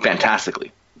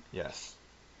 fantastically. Yes.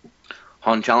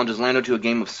 Han challenges Lando to a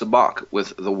game of sabacc,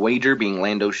 with the wager being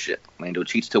Lando's ship. Lando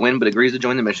cheats to win, but agrees to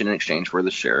join the mission in exchange for the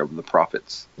share of the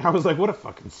profits. I was like, what a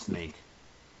fucking snake.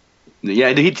 Yeah,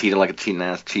 he cheated like a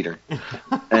cheating-ass cheater.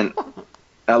 And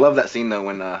I love that scene, though,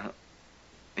 when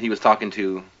he was talking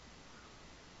to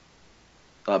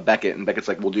Beckett, and Beckett's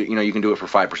like, well, you can do it for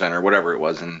 5% or whatever it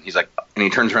was. And he's like, and he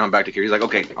turns around back to Kira. He's like,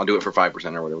 okay, I'll do it for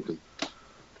 5% or whatever,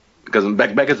 because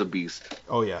Beckett's a beast.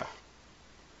 Oh, yeah.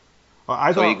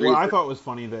 I thought it was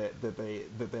funny that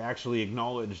they actually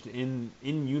acknowledged in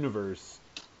universe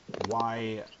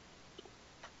why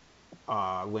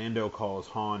Lando calls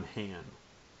Han.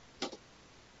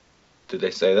 Did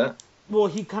they say that? Well,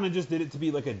 he kind of just did it to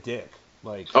be like a dick.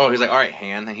 Like, oh, he's like, all right,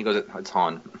 Han, and he goes, it's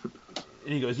Han.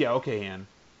 And he goes, yeah, okay, Han.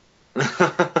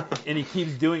 And he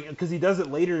keeps doing it because he does it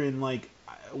later in like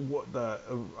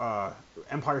the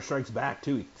Empire Strikes Back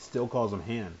too. He still calls him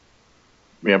Han.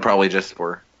 Yeah, probably just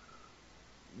for.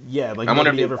 Yeah, like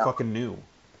nobody ever fucking knew.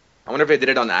 I wonder if they did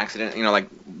it on accident, you know, like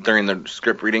during the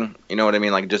script reading. You know what I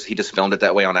mean? Like he just filmed it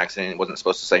that way on accident. It wasn't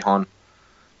supposed to say Han.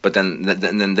 But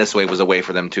then this way was a way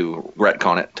for them to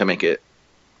retcon it to make it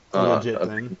a legit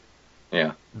thing.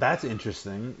 Yeah. That's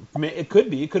interesting. I mean, it could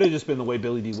be. It could have just been the way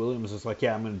Billy D. Williams was like,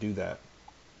 yeah, I'm going to do that.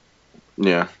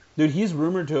 Yeah. Dude, he's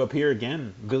rumored to appear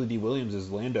again. Billy D. Williams is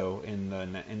Lando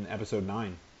in episode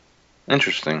 9.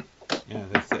 Interesting. Yeah,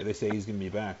 they say he's going to be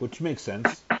back, which makes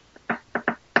sense.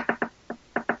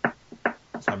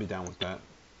 So I'll be down with that.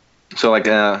 So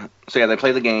they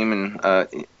play the game,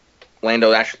 and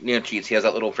Lando actually cheats. He has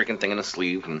that little freaking thing in his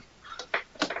sleeve, and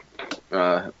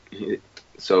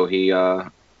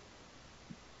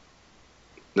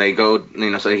they go,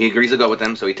 so he agrees to go with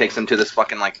them. So he takes them to this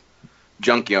fucking like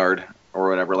junkyard or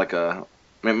whatever,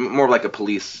 more like a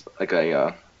police, like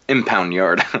a impound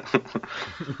yard.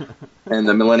 And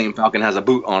the Millennium Falcon has a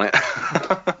boot on it,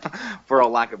 for a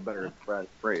lack of better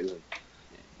phrase.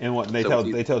 And what they tell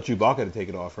Chewbacca to take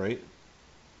it off, right?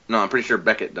 No, I'm pretty sure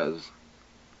Beckett does.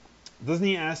 Doesn't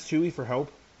he ask Chewie for help?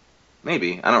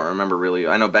 Maybe. I don't remember really.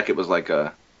 I know Beckett was like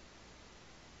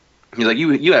he's like,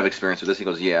 you have experience with this. He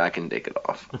goes, yeah, I can take it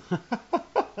off.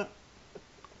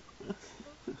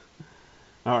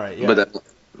 All right, yeah.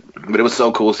 But it was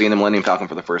so cool seeing the Millennium Falcon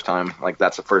for the first time. Like,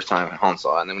 that's the first time Han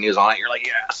saw it. And then when he was on it, you're like,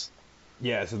 yes.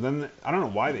 Yeah, so then I don't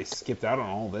know why they skipped out on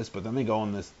all this, but then they go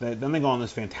on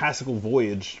this fantastical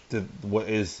voyage to what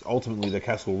is ultimately the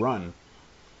Kessel Run.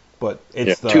 But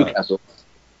it's two Kessels.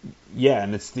 Yeah,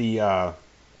 and it's the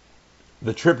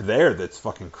trip there that's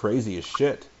fucking crazy as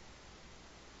shit.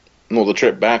 Well, the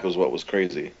trip back was what was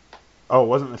crazy. Oh,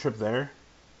 wasn't the trip there?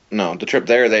 No, the trip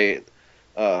there they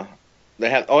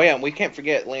have. Oh yeah, we can't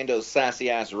forget Lando's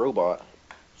sassy ass robot.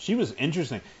 She was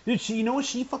interesting. Dude, you know what?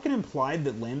 She fucking implied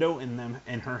that Lando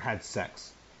and her had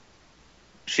sex.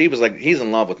 She was like, he's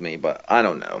in love with me, but I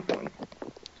don't know.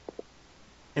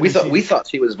 We thought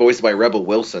she was voiced by Rebel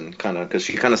Wilson, kind of, because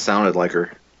she kind of sounded like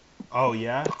her. Oh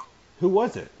yeah, who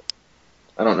was it?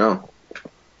 I don't know.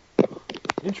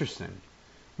 Interesting.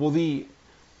 Well,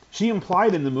 she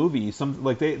implied in the movie some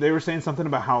like they were saying something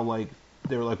about how like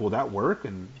they were like, will that work?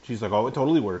 And she's like, oh, it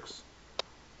totally works.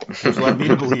 Which led me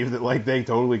to believe that like they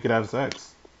totally could have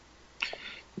sex.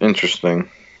 Interesting.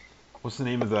 What's the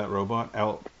name of that robot?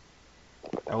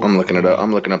 I'm looking it up.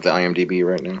 I'm looking up the IMDb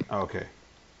right now. Oh, okay.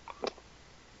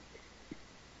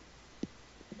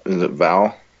 Is it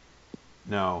Val?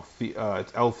 No,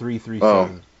 it's L337. Oh,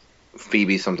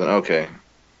 Phoebe something. Okay.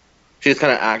 She just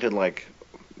kind of acted like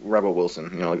Rebel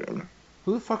Wilson, you know. Like,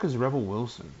 who the fuck is Rebel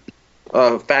Wilson?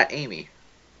 Fat Amy.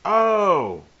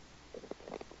 Oh.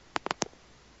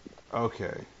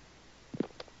 Okay.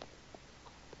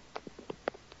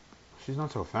 She's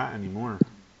not so fat anymore.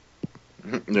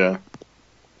 Yeah.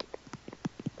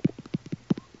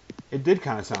 It did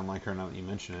kind of sound like her now that you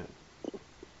mention it.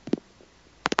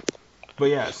 But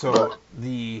yeah, so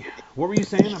what were you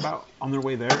saying about on their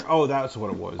way there? Oh, that's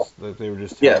what it was. That they were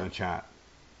just having a chat.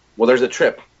 Well, there's a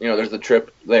trip. You know, there's the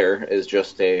trip there is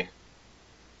just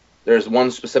there's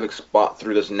one specific spot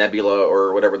through this nebula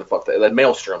or whatever the fuck, that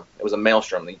maelstrom. It was a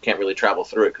maelstrom. You can't really travel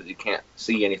through it because you can't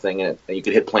see anything in it. And you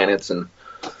could hit planets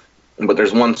but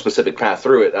there's one specific path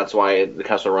through it. That's why the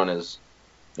Kessel Run is,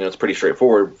 you know, it's pretty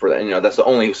straightforward for that. You know, that's the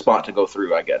only spot to go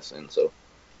through, I guess. And so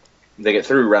they get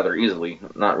through rather easily.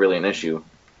 Not really an issue.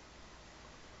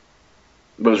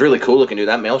 But it was really cool looking, dude.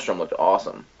 That maelstrom looked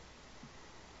awesome.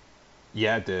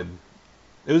 Yeah, it did.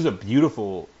 It was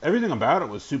everything about it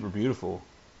was super beautiful.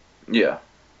 Yeah.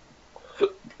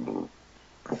 All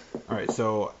right,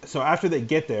 so after they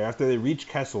get there, after they reach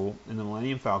Kessel in the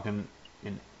Millennium Falcon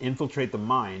and infiltrate the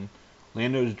mine,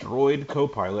 Lando's droid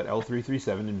co-pilot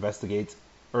L337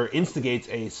 instigates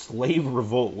a slave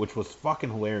revolt, which was fucking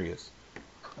hilarious.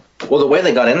 Well, the way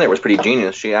they got in there was pretty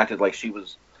genius. She acted like she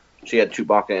had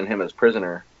Chewbacca and him as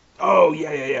prisoner. Oh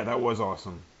yeah, that was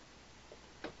awesome.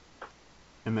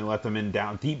 And they let them in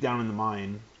deep down in the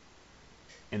mine,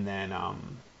 and then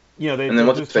they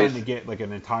were just trying to get like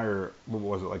an entire, what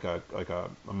was it, like a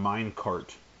mine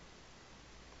cart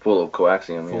full of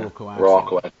coaxium, full of coaxium. Raw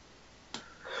coaxium.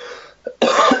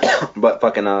 But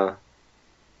fucking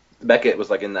Beckett was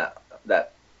like in that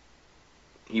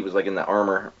he was like in that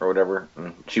armor or whatever,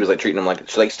 and she was like treating him like,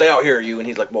 she's like, stay out here, you, and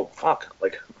he's like, well, fuck,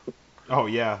 like. Oh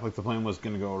yeah, like the plane was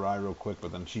gonna go awry real quick,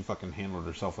 but then she fucking handled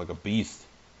herself like a beast.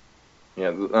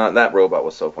 Yeah, that robot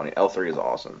was so funny. L3 is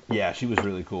awesome. Yeah, she was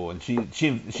really cool, and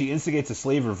she instigates a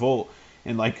slave revolt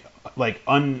and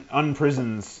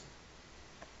unprisons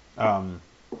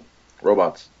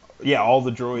robots. Yeah, all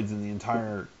the droids in the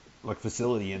entire like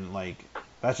facility, and like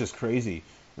that's just crazy.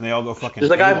 And they all go fucking. She's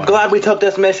like, I'm glad we took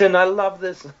this mission. I love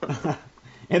this.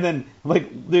 And then like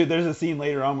there's a scene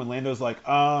later on when Lando's like,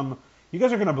 you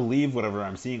guys are gonna believe whatever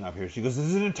I'm seeing up here. She goes, this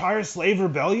is an entire slave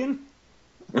rebellion.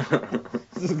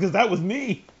 Because that was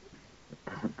me.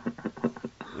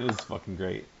 It was fucking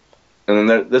great. And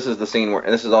then this is the scene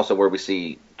and this is also where we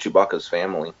see Chewbacca's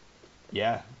family.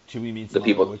 Yeah, Chewie meets the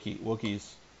people,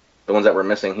 Wookiees. The ones that were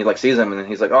missing. He like sees them and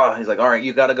he's like, all right,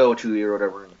 you gotta go, Chewie or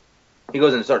whatever. And he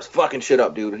goes and starts fucking shit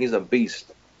up, dude. He's a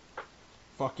beast.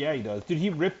 Fuck yeah, he does. Dude, he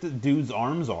ripped the dude's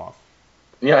arms off.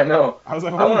 Yeah, I know. I was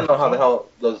like, I want to know how the hell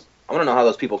I want to know how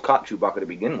those people caught Chewbacca to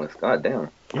begin with. God damn.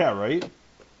 Yeah, right?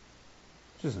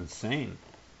 It's just insane.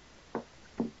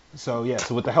 So, yeah,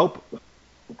 so with the help...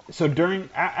 So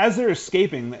as they're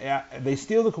escaping, they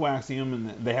steal the coaxium, and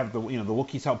they have the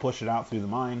Wookiees help push it out through the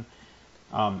mine.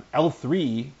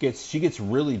 L3 gets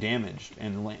really damaged,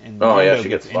 and Lando she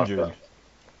gets injured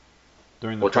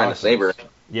during the process. Trying to save her.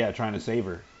 Yeah, trying to save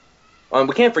her.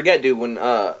 We can't forget, dude, when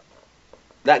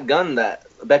that gun that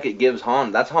Beckett gives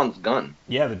Han, that's Han's gun.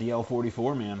 Yeah, the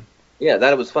DL-44, man. Yeah,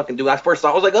 that was fucking, dude. I first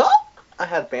saw, I was like, oh! I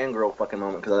had a fangirl fucking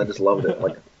moment because I just loved it.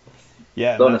 Like,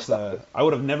 yeah, I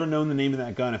would have never known the name of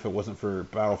that gun if it wasn't for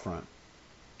Battlefront.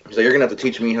 He's like, you're gonna have to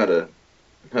teach me how to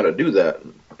do that.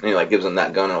 And he like gives him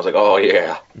that gun, and I was like, oh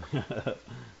yeah.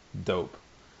 Dope.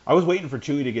 I was waiting for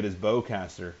Chewie to get his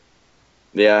bowcaster.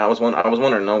 Yeah, I was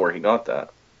wondering to know where he got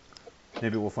that.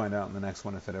 Maybe we'll find out in the next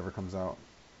one if it ever comes out.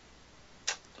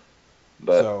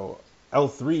 But so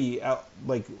L3,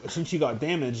 since she got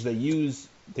damaged,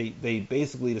 they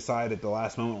basically decide at the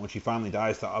last moment when she finally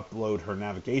dies to upload her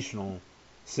navigational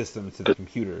system to the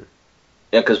computer.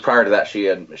 Yeah, because prior to that, she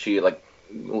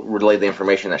relayed the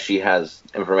information that she has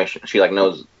information. She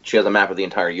knows she has a map of the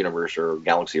entire universe or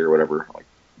galaxy or whatever.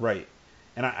 Right.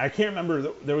 And I can't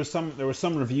remember. There was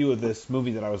some review of this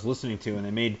movie that I was listening to, and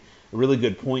they made a really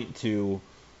good point to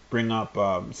bring up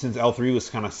since L3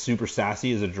 was kind of super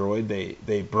sassy as a droid,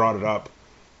 they brought it up.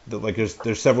 That, like,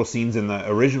 there's several scenes in the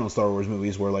original Star Wars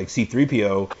movies where like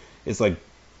C-3PO is like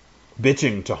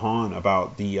bitching to Han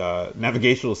about the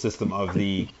navigational system of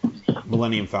the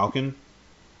Millennium Falcon.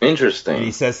 Interesting. And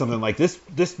he says something like,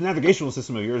 this navigational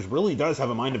system of yours really does have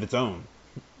a mind of its own.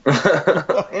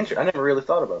 I never really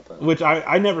thought about that. Which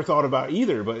I never thought about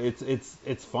either, but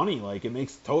it's funny. Like, it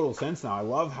makes total sense now. I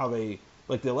love how they,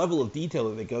 like, the level of detail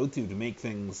that they go to make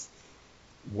things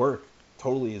work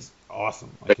totally is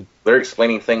awesome. Like, they're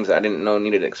explaining things I didn't know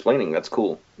needed explaining. That's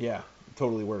cool. Yeah, it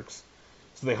totally works.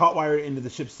 So they hotwire it into the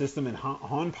ship's system, and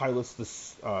Han pilots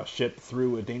the ship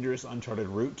through a dangerous uncharted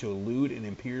route to elude an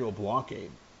Imperial blockade.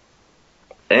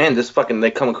 And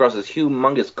they come across this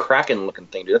humongous Kraken-looking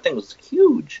thing, dude. That thing was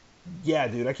huge. Yeah,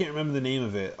 dude, I can't remember the name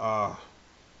of it.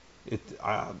 It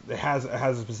has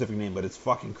a specific name, but it's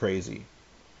fucking crazy.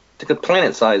 It's like a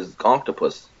planet-sized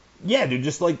octopus. Yeah, dude,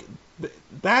 just like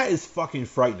that is fucking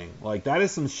frightening. Like, that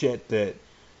is some shit that,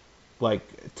 like,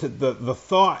 to the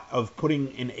thought of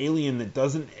putting an alien that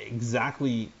doesn't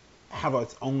exactly have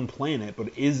its own planet,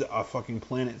 but is a fucking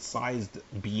planet-sized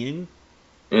being.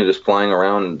 You're just flying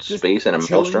around in space in a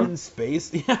maelstrom. In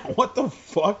space? Yeah, what the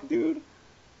fuck, dude?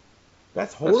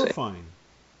 That's horrifying.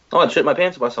 Oh, I'd shit my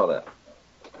pants if I saw that.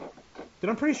 Dude,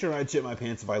 I'm pretty sure I'd shit my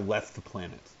pants if I left the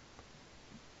planet.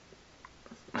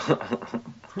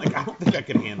 Like, I don't think I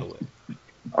could handle it.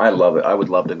 I love it. I would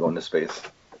love to go into space.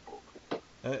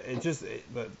 Remember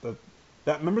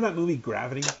that movie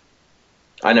Gravity?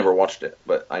 I never watched it,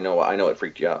 but I know it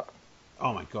freaked you out.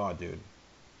 Oh my god, dude.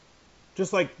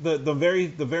 Just like the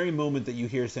very moment that you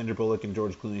hear Sandra Bullock and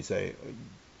George Clooney say,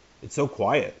 "It's so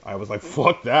quiet," I was like,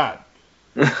 "Fuck that!"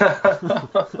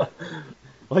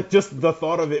 Like, just the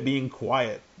thought of it being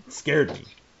quiet scared me.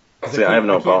 See, I have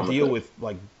no problem. I can't deal with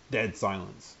like dead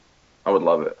silence. I would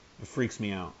love it. It freaks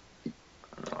me out.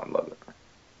 I love it.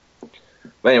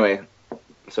 But anyway,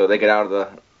 so they get out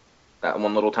of that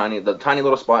one little tiny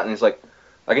little spot, and he's like,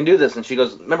 "I can do this," and she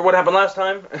goes, "Remember what happened last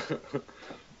time?"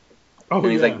 Oh, and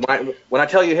he's yeah. like, when I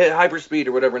tell you hit hyperspeed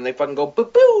or whatever, and they fucking go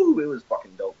boo. It was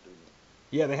fucking dope, dude.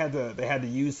 Yeah, they had to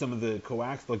use some of the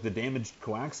the damaged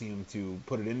coaxium to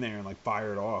put it in there and like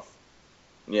fire it off.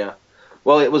 Yeah,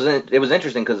 well, it was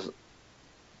interesting because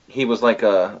he was like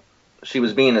she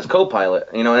was being his co-pilot,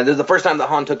 you know, and this is the first time that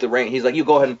Han took the reins. He's like, "You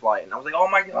go ahead and fly it," and I was like, "Oh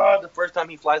my god!" The first time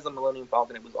he flies the Millennium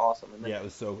Falcon, it was awesome. And then, yeah, it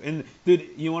was so. And dude,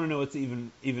 you want to know what's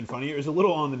even funnier? It was a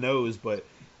little on the nose, but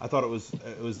I thought it was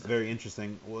very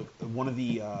interesting. One of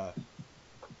the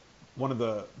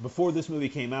before this movie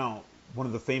came out, one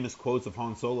of the famous quotes of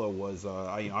Han Solo was,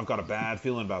 "I've got a bad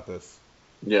feeling about this."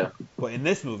 Yeah. But in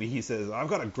this movie, he says, "I've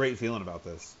got a great feeling about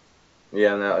this."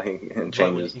 Yeah, no, he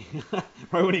changes.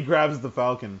 Right when he grabs the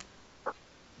Falcon.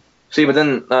 See, but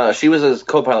then she was his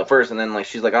co-pilot first, and then like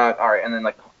she's like, all right, and then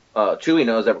like Chewie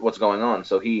knows what's going on,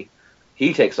 so he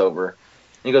takes over.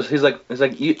 And he's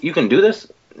like, you can do this.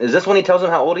 Is this when he tells him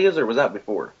how old he is, or was that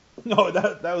before? No,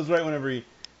 that was right whenever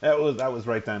that was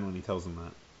right then when he tells him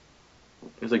that.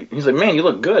 He's like, "Man, you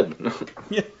look good."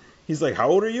 Yeah. He's like, "How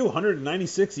old are you?"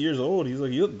 196 years old. He's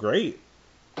like, "You look great."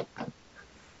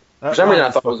 For some reason,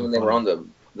 I thought it was when they were on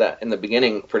in the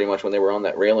beginning, pretty much when they were on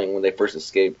that railing when they first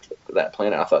escaped that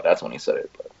planet. I thought that's when he said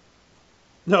it. But...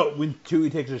 No, when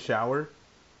Chewie takes a shower.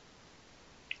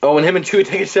 Oh, when him and Chewie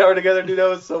take a shower together, dude, that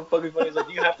was so fucking funny. He's like,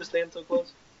 "Do you have to stand so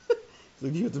close?"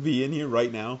 Like, you have to be in here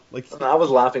right now. Like, I was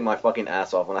laughing my fucking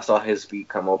ass off when I saw his feet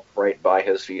come up right by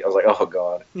his feet. I was like, "Oh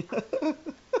god."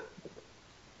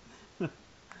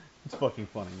 It's fucking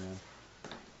funny, man.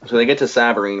 So they get to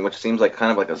Savareen, which seems like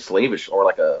kind of like a slavish, or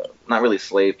like a not really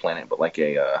slave planet, but like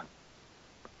a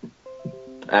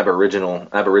Aboriginal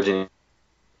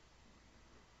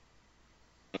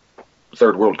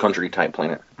third world country type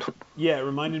planet. Yeah, it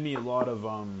reminded me a lot of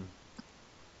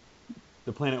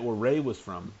the planet where Rey was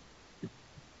from.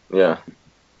 Yeah.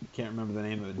 Can't remember the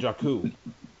name of it. Jakku.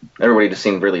 Everybody just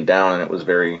seemed really down, and it was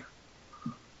very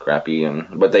crappy.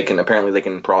 But they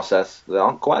can process the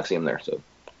coaxium there. So.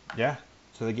 Yeah.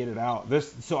 So they get it out.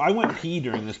 So I went pee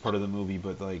during this part of the movie,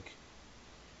 but like,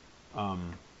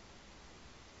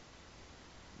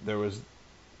 there was.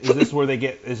 Is this where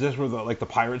the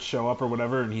pirates show up or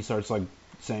whatever, and he starts like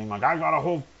saying like, "I got a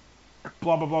whole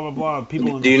blah blah blah blah blah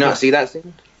people." Do you not see that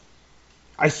scene?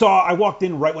 I walked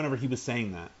in right whenever he was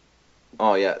saying that.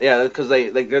 Oh yeah, because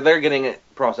they're getting it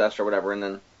processed or whatever, and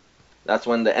then that's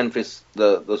when the Enfys,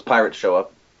 those pirates show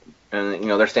up, and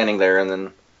they're standing there, and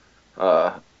then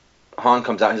Han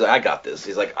comes out. He's like, "I got this."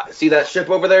 He's like, "See that ship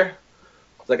over there?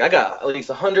 It's like, I got at least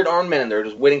 100 armed men in there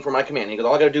just waiting for my command. He goes,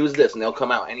 all I gotta do is this, and they'll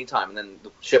come out anytime. And then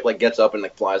the ship like gets up and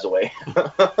like flies away.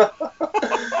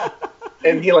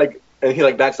 and he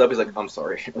backs up. He's like, I'm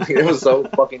sorry. It was so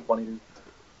fucking funny, dude.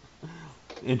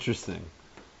 Interesting.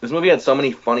 This movie had so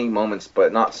many funny moments,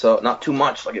 but not too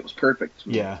much. Like, it was perfect.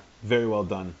 Yeah, very well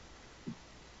done.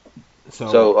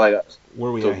 So like, where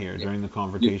are we at here during the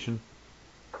confrontation?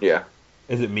 Yeah.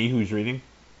 Is it me who's reading?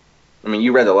 I mean,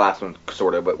 you read the last one,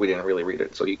 sort of, but we didn't really read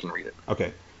it, so you can read it.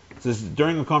 Okay. So this is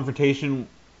during the confrontation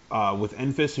with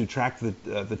Enfys, who tracked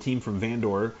the team from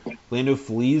Vandor. Lando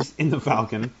flees in the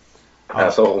Falcon.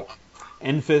 Asshole.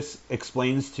 Enfys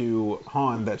explains to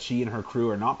Han that she and her crew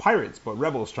are not pirates, but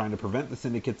rebels trying to prevent the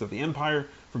syndicates of the Empire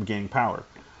from gaining power.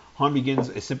 Han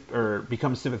becomes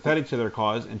sympathetic to their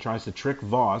cause and tries to trick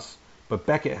Voss, but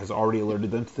Beckett has already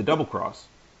alerted them to the double cross.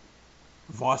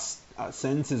 Voss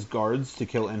sends his guards to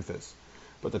kill Enfys,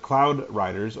 but the Cloud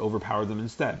Riders overpower them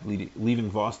instead,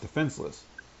 leaving Voss defenseless.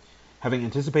 Having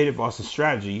anticipated Voss's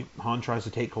strategy, Han tries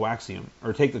to take the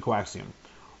coaxium,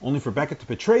 only for Beckett to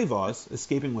betray Voss,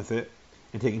 escaping with it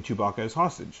and taking Chewbacca as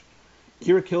hostage.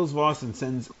 Kira kills Voss and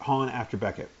sends Han after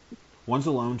Beckett. Once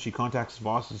alone, she contacts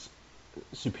Voss's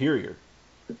superior,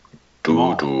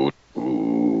 Maul.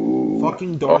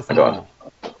 Fucking Darth Maul.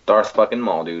 Darth fucking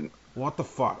Maul, dude. What the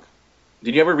fuck?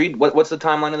 Did you ever read what's the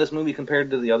timeline of this movie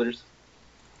compared to the others?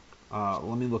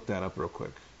 Let me look that up real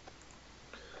quick.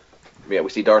 Yeah, we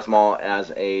see Darth Maul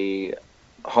as a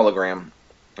hologram,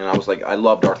 and I was like, I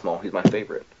love Darth Maul. He's my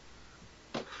favorite.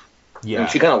 Yeah. And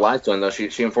she kind of lies to him, though.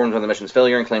 She informs him of the mission's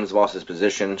failure and claims Voss's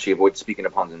position. She avoids speaking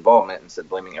of Han's involvement, instead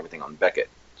blaming everything on Beckett.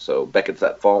 So Beckett's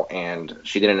at fault, and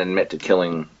she didn't admit to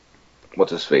killing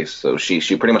what's-his-face. So she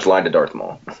pretty much lied to Darth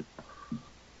Maul.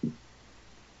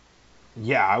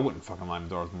 Yeah, I wouldn't fucking lie to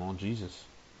Darth Maul. Jesus.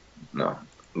 No.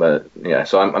 But, yeah,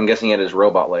 so I'm guessing he had his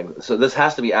robot leg. So this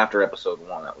has to be after Episode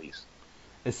 1, at least.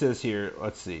 It says here,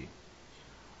 let's see.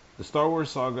 The Star Wars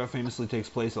saga famously takes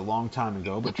place a long time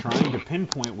ago, but trying to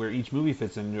pinpoint where each movie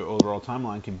fits into your overall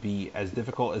timeline can be as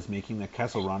difficult as making the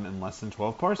Kessel Run in less than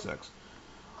 12 parsecs.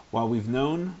 While we've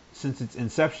known since its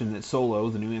inception that Solo,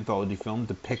 the new anthology film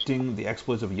depicting the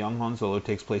exploits of young Han Solo,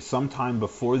 takes place sometime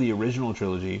before the original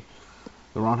trilogy,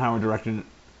 the Ron Howard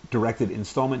directed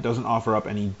installment doesn't offer up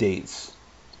any dates.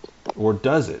 Or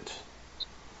does it?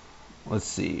 Let's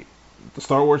see. The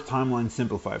Star Wars timeline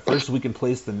simplified. First, we can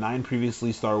place the 9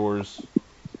 previously Star Wars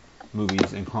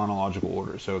movies in chronological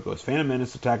order. So it goes Phantom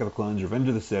Menace, Attack of the Clones, Revenge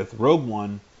of the Sith, Rogue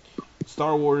One,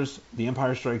 Star Wars, The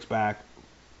Empire Strikes Back,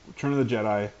 Return of the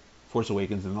Jedi, Force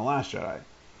Awakens, and The Last Jedi.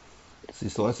 See,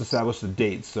 so let's establish the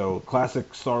dates. So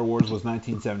classic Star Wars was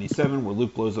 1977, where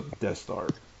Luke blows up the Death Star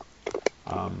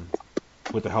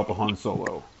with the help of Han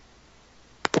Solo.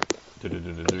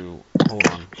 Hold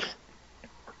on.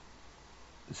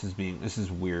 This is weird. This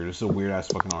is a weird ass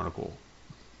fucking article.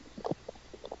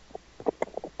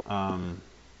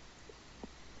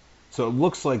 So it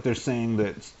looks like they're saying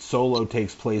that Solo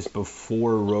takes place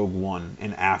before Rogue One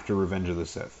and after Revenge of the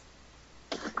Sith.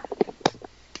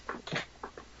 It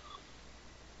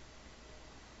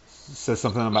says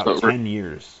something about 10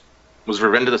 years. Was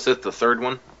Revenge of the Sith the third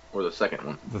one or the second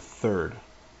one? The third.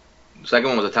 The second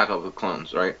one was Attack of the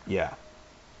Clones, right? Yeah.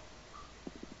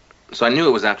 So I knew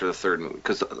it was after the third movie,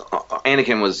 because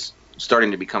Anakin was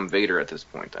starting to become Vader at this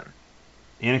point then.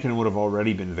 Anakin would have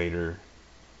already been Vader.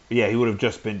 Yeah, he would have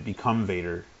just become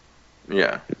Vader.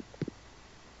 Yeah.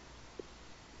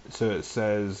 So it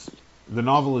says, the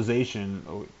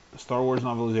novelization, Star Wars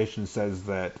novelization says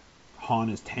that Han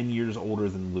is 10 years older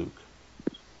than Luke.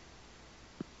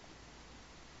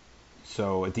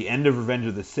 So at the end of Revenge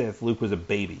of the Sith, Luke was a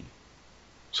baby.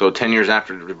 So 10 years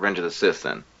after Revenge of the Sith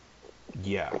then?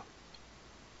 Yeah.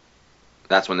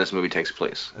 That's when this movie takes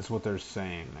place. That's what they're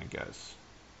saying, I guess.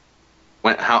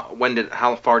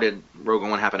 How far did Rogue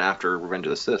One happen after Revenge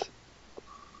of the Sith?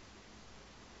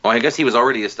 Well, I guess he was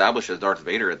already established as Darth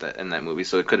Vader in that movie,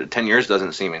 so 10 years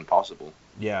doesn't seem impossible.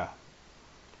 Yeah.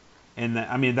 And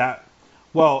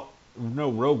Rogue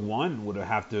One would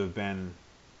have to have been,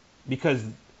 because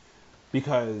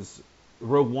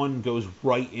Rogue One goes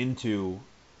right into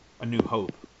A New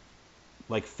Hope,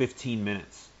 like 15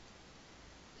 minutes.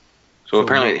 So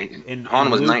apparently Han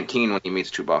was 19 when he meets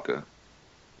Chewbacca.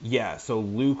 Yeah, so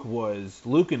Luke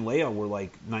and Leia were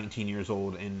like 19 years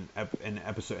old in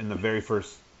the very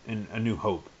first in A New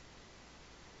Hope.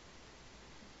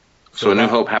 So A New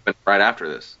Hope happened right after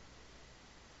this.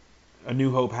 A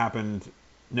New Hope happened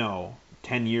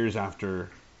 10 years after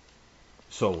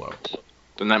Solo.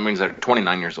 Then that means they're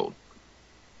 29 years old.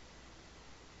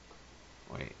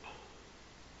 Wait.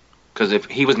 Because if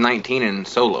he was 19 in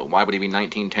Solo, why would he be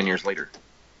 19 10 years later?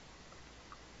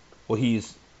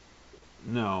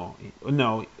 Well,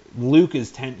 no. Luke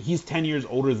is 10. He's 10 years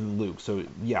older than Luke. So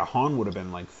yeah, Han would have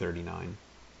been like 39.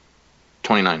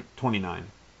 29. 29.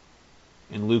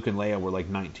 And Luke and Leia were like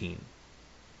 19.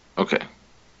 Okay.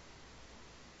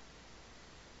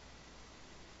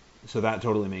 So that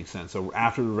totally makes sense. So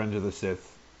after Revenge of the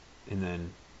Sith, and then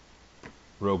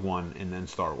Rogue One, and then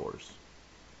Star Wars.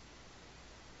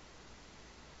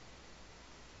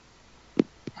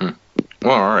 Well,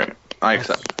 all right. I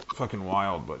accept. That's fucking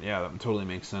wild, but yeah, that totally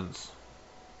makes sense.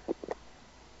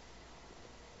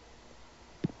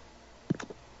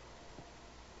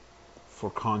 For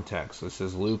context, it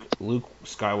says Luke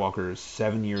Skywalker is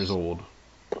 7 years old.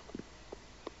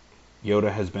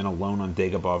 Yoda has been alone on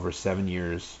Dagobah for 7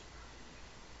 years.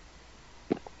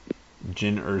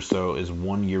 Jyn Erso is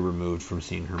 1 year removed from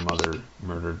seeing her mother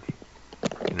murdered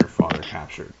and her father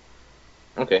captured.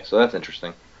 Okay, so that's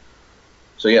interesting.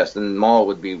 So yes, then Maul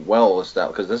would be well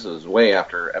established, because this is way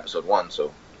after Episode 1,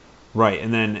 so... Right,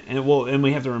 and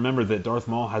we have to remember that Darth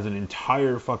Maul has an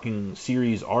entire fucking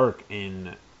series arc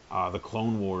in the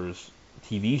Clone Wars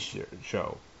TV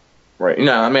show. Right.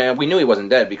 No, I mean, we knew he wasn't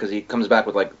dead because he comes back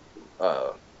with, like,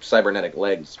 cybernetic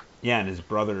legs. Yeah, and his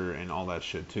brother and all that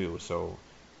shit, too. So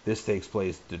this takes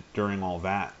place during all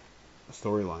that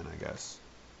storyline, I guess.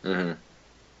 Mm-hmm.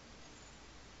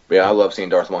 But yeah, I love seeing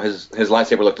Darth Maul. His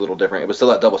lightsaber looked a little different. It was still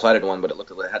that double-sided one, but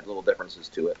it had little differences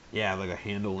to it. Yeah, like a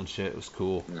handle and shit. It was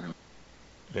cool. Mm-hmm.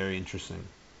 Very interesting.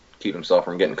 Keep himself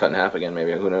from getting cut in half again,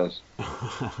 maybe. Who knows?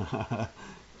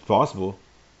 It's possible.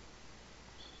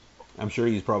 I'm sure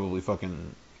he's probably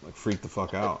fucking like freaked the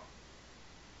fuck out.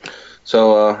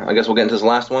 So I guess we'll get into this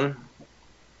last one.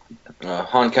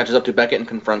 Han catches up to Beckett and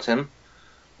confronts him.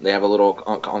 They have a little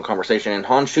conversation, and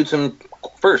Han shoots him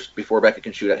first before Beckett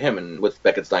can shoot at him. And with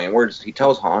Beckett's dying words, he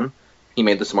tells Han he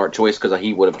made the smart choice because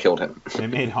he would have killed him. They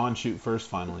made Han shoot first,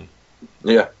 finally.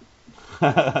 Yeah.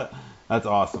 That's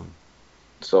awesome.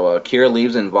 So Kira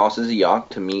leaves in Voss's yacht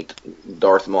to meet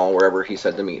Darth Maul wherever he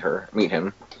said to meet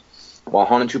him, while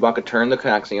Han and Chewbacca turn the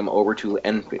Coaxium over to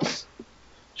Enfys.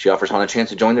 She offers Han a chance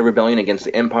to join the rebellion against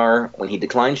the Empire. When he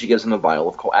declines, she gives him a vial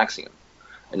of coaxium,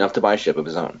 enough to buy a ship of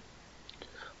his own.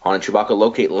 Han and Chewbacca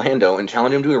locate Lando and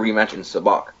challenge him to a rematch in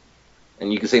Sabacc.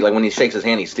 And you can see, like, when he shakes his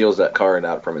hand, he steals that card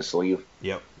out from his sleeve.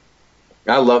 Yep.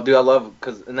 I love,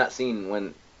 because in that scene,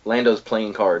 when Lando's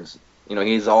playing cards, you know,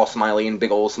 he's all smiley and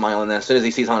big old smile, and then as soon as he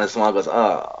sees Han, his smile goes,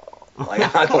 oh.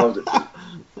 Like, I loved it.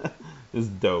 It's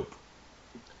dope.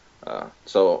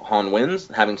 So Han wins,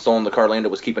 having stolen the card Lando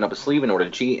was keeping up his sleeve in order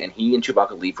to cheat, and he and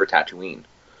Chewbacca leave for Tatooine,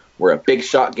 where a big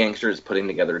shot gangster is putting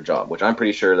together a job, which I'm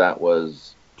pretty sure that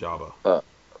was... Jabba.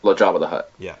 Jabba the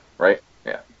Hutt. Yeah. Right?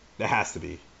 Yeah. That has to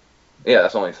be. Yeah,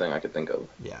 that's the only thing I could think of.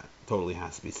 Yeah, totally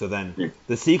has to be. So then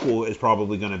the sequel is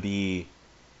probably going to be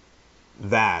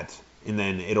that, and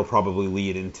then it'll probably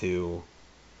lead into...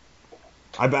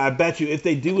 I bet you if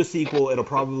they do a sequel, it'll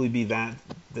probably be that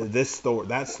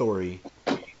story,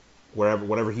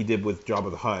 whatever he did with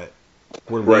Jabba the Hutt,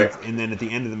 right. And then at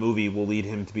the end of the movie will lead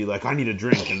him to be like, I need a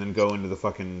drink, and then go into the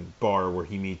fucking bar where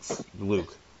he meets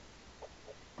Luke.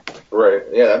 Right.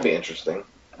 Yeah, that'd be interesting.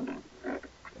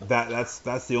 That's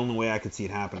the only way I could see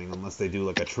it happening, unless they do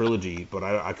like a trilogy. But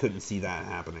I couldn't see that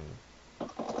happening.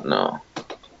 No.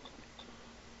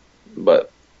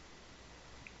 But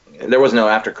there was no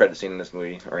after credit scene in this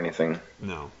movie or anything.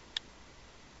 No.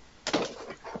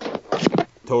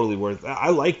 Totally worth. I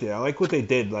liked it. I like what they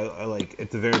did. I like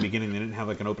at the very beginning they didn't have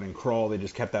like an opening crawl. They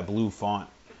just kept that blue font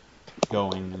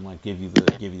going and like give you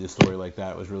the story like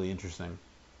that. It was really interesting.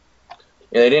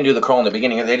 Yeah, they didn't do the crawl in the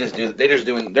beginning.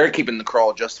 They're keeping the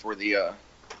crawl just for the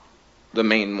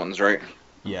main ones, right?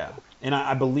 Yeah, and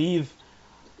I believe,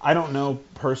 I don't know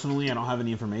personally. I don't have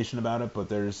any information about it, but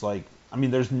there's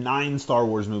 9 Star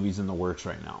Wars movies in the works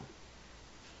right now.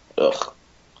 Ugh.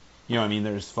 You know what I mean?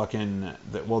 There's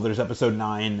there's Episode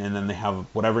 9, and then they have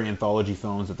whatever anthology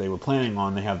films that they were planning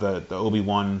on. They have the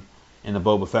Obi-Wan and the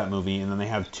Boba Fett movie, and then they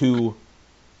have two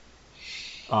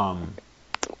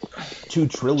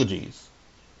trilogies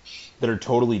that are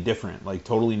totally different, like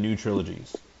totally new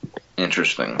trilogies.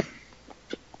 Interesting.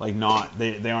 Like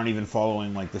they aren't even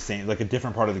following like the same, like a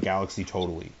different part of the galaxy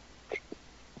totally.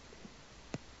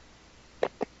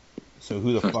 So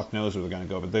who the fuck knows where they're gonna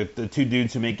go? But the two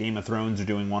dudes who make Game of Thrones are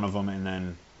doing one of them, and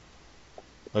then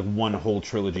like one whole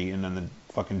trilogy, and then the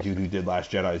fucking dude who did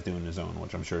Last Jedi is doing his own,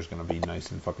 which I'm sure is gonna be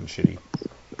nice and fucking shitty.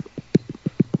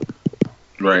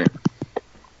 Right.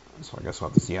 So I guess we'll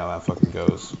have to see how that fucking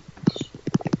goes.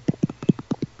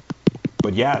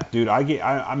 But yeah, dude,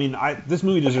 this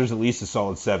movie deserves at least a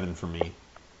solid 7 for me.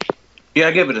 Yeah,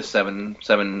 I give it a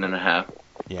 7.5.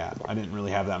 yeah, I didn't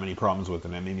really have that many problems with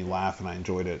it. It made me laugh and I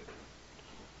enjoyed it.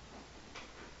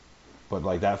 But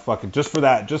like that fucking just for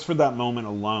that moment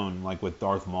alone, like with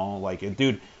Darth Maul, like it,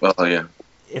 dude. Oh yeah.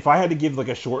 If I had to give like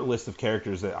a short list of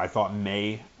characters that I thought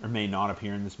may or may not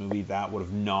appear in this movie, that would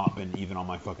have not been even on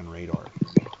my fucking radar.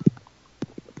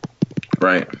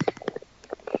 Right.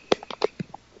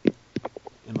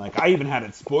 And like I even had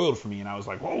it spoiled for me, and I was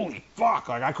like, holy fuck!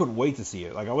 Like I couldn't wait to see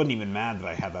it. Like I wasn't even mad that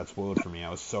I had that spoiled for me. I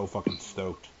was so fucking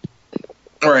stoked.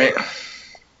 Right.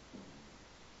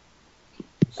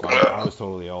 So I was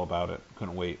totally all about it.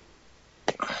 Couldn't wait.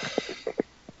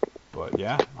 But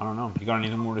yeah, I don't know. You got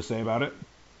anything more to say about it?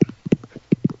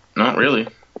 Not really.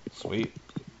 Sweet.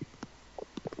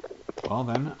 Well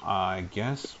then, I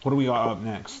guess. What do we got up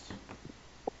next?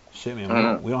 Shit,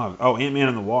 man. We don't have. Oh, Ant-Man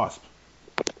and the Wasp.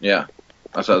 Yeah,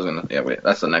 that's what I was gonna. Yeah, wait.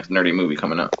 That's the next nerdy movie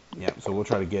coming up. Yeah, so we'll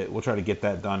try to get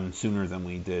that done sooner than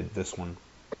we did this one,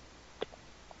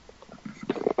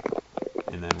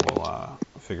 and then we'll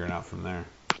figure it out from there.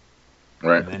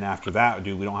 Right. And then after that,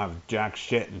 dude, we don't have jack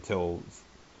shit until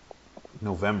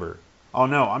November. Oh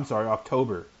no, I'm sorry,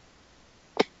 October.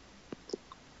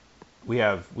 We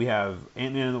have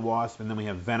Ant-Man and the Wasp, and then we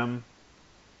have Venom.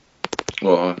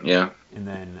 Well, yeah. And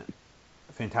then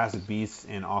Fantastic Beasts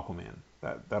and Aquaman.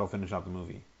 That'll finish out the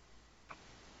movie.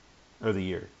 Or the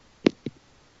year.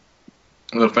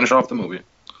 We'll finish off the movie.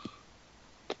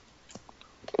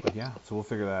 But yeah, so we'll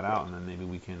figure that out, and then maybe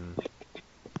we can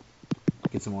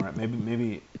get some more.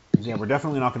 Maybe. Yeah, we're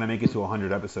definitely not going to make it to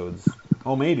 100 episodes.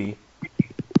 Oh, maybe.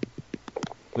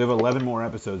 We have 11 more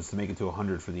episodes to make it to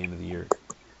 100 for the end of the year.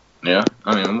 Yeah,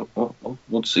 I mean,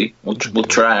 we'll see. We'll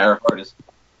try our hardest.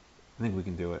 I think we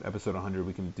can do it. Episode 100,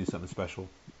 we can do something special.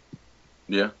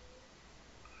 Yeah.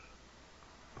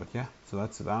 But yeah, so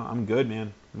that's it. I'm good,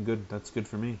 man. I'm good. That's good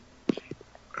for me.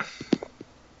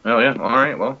 Oh yeah. All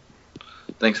right. Well,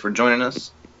 thanks for joining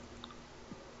us.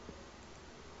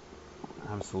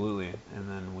 Absolutely. And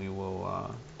then we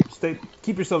will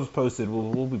keep yourselves posted.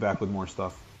 We'll be back with more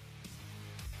stuff.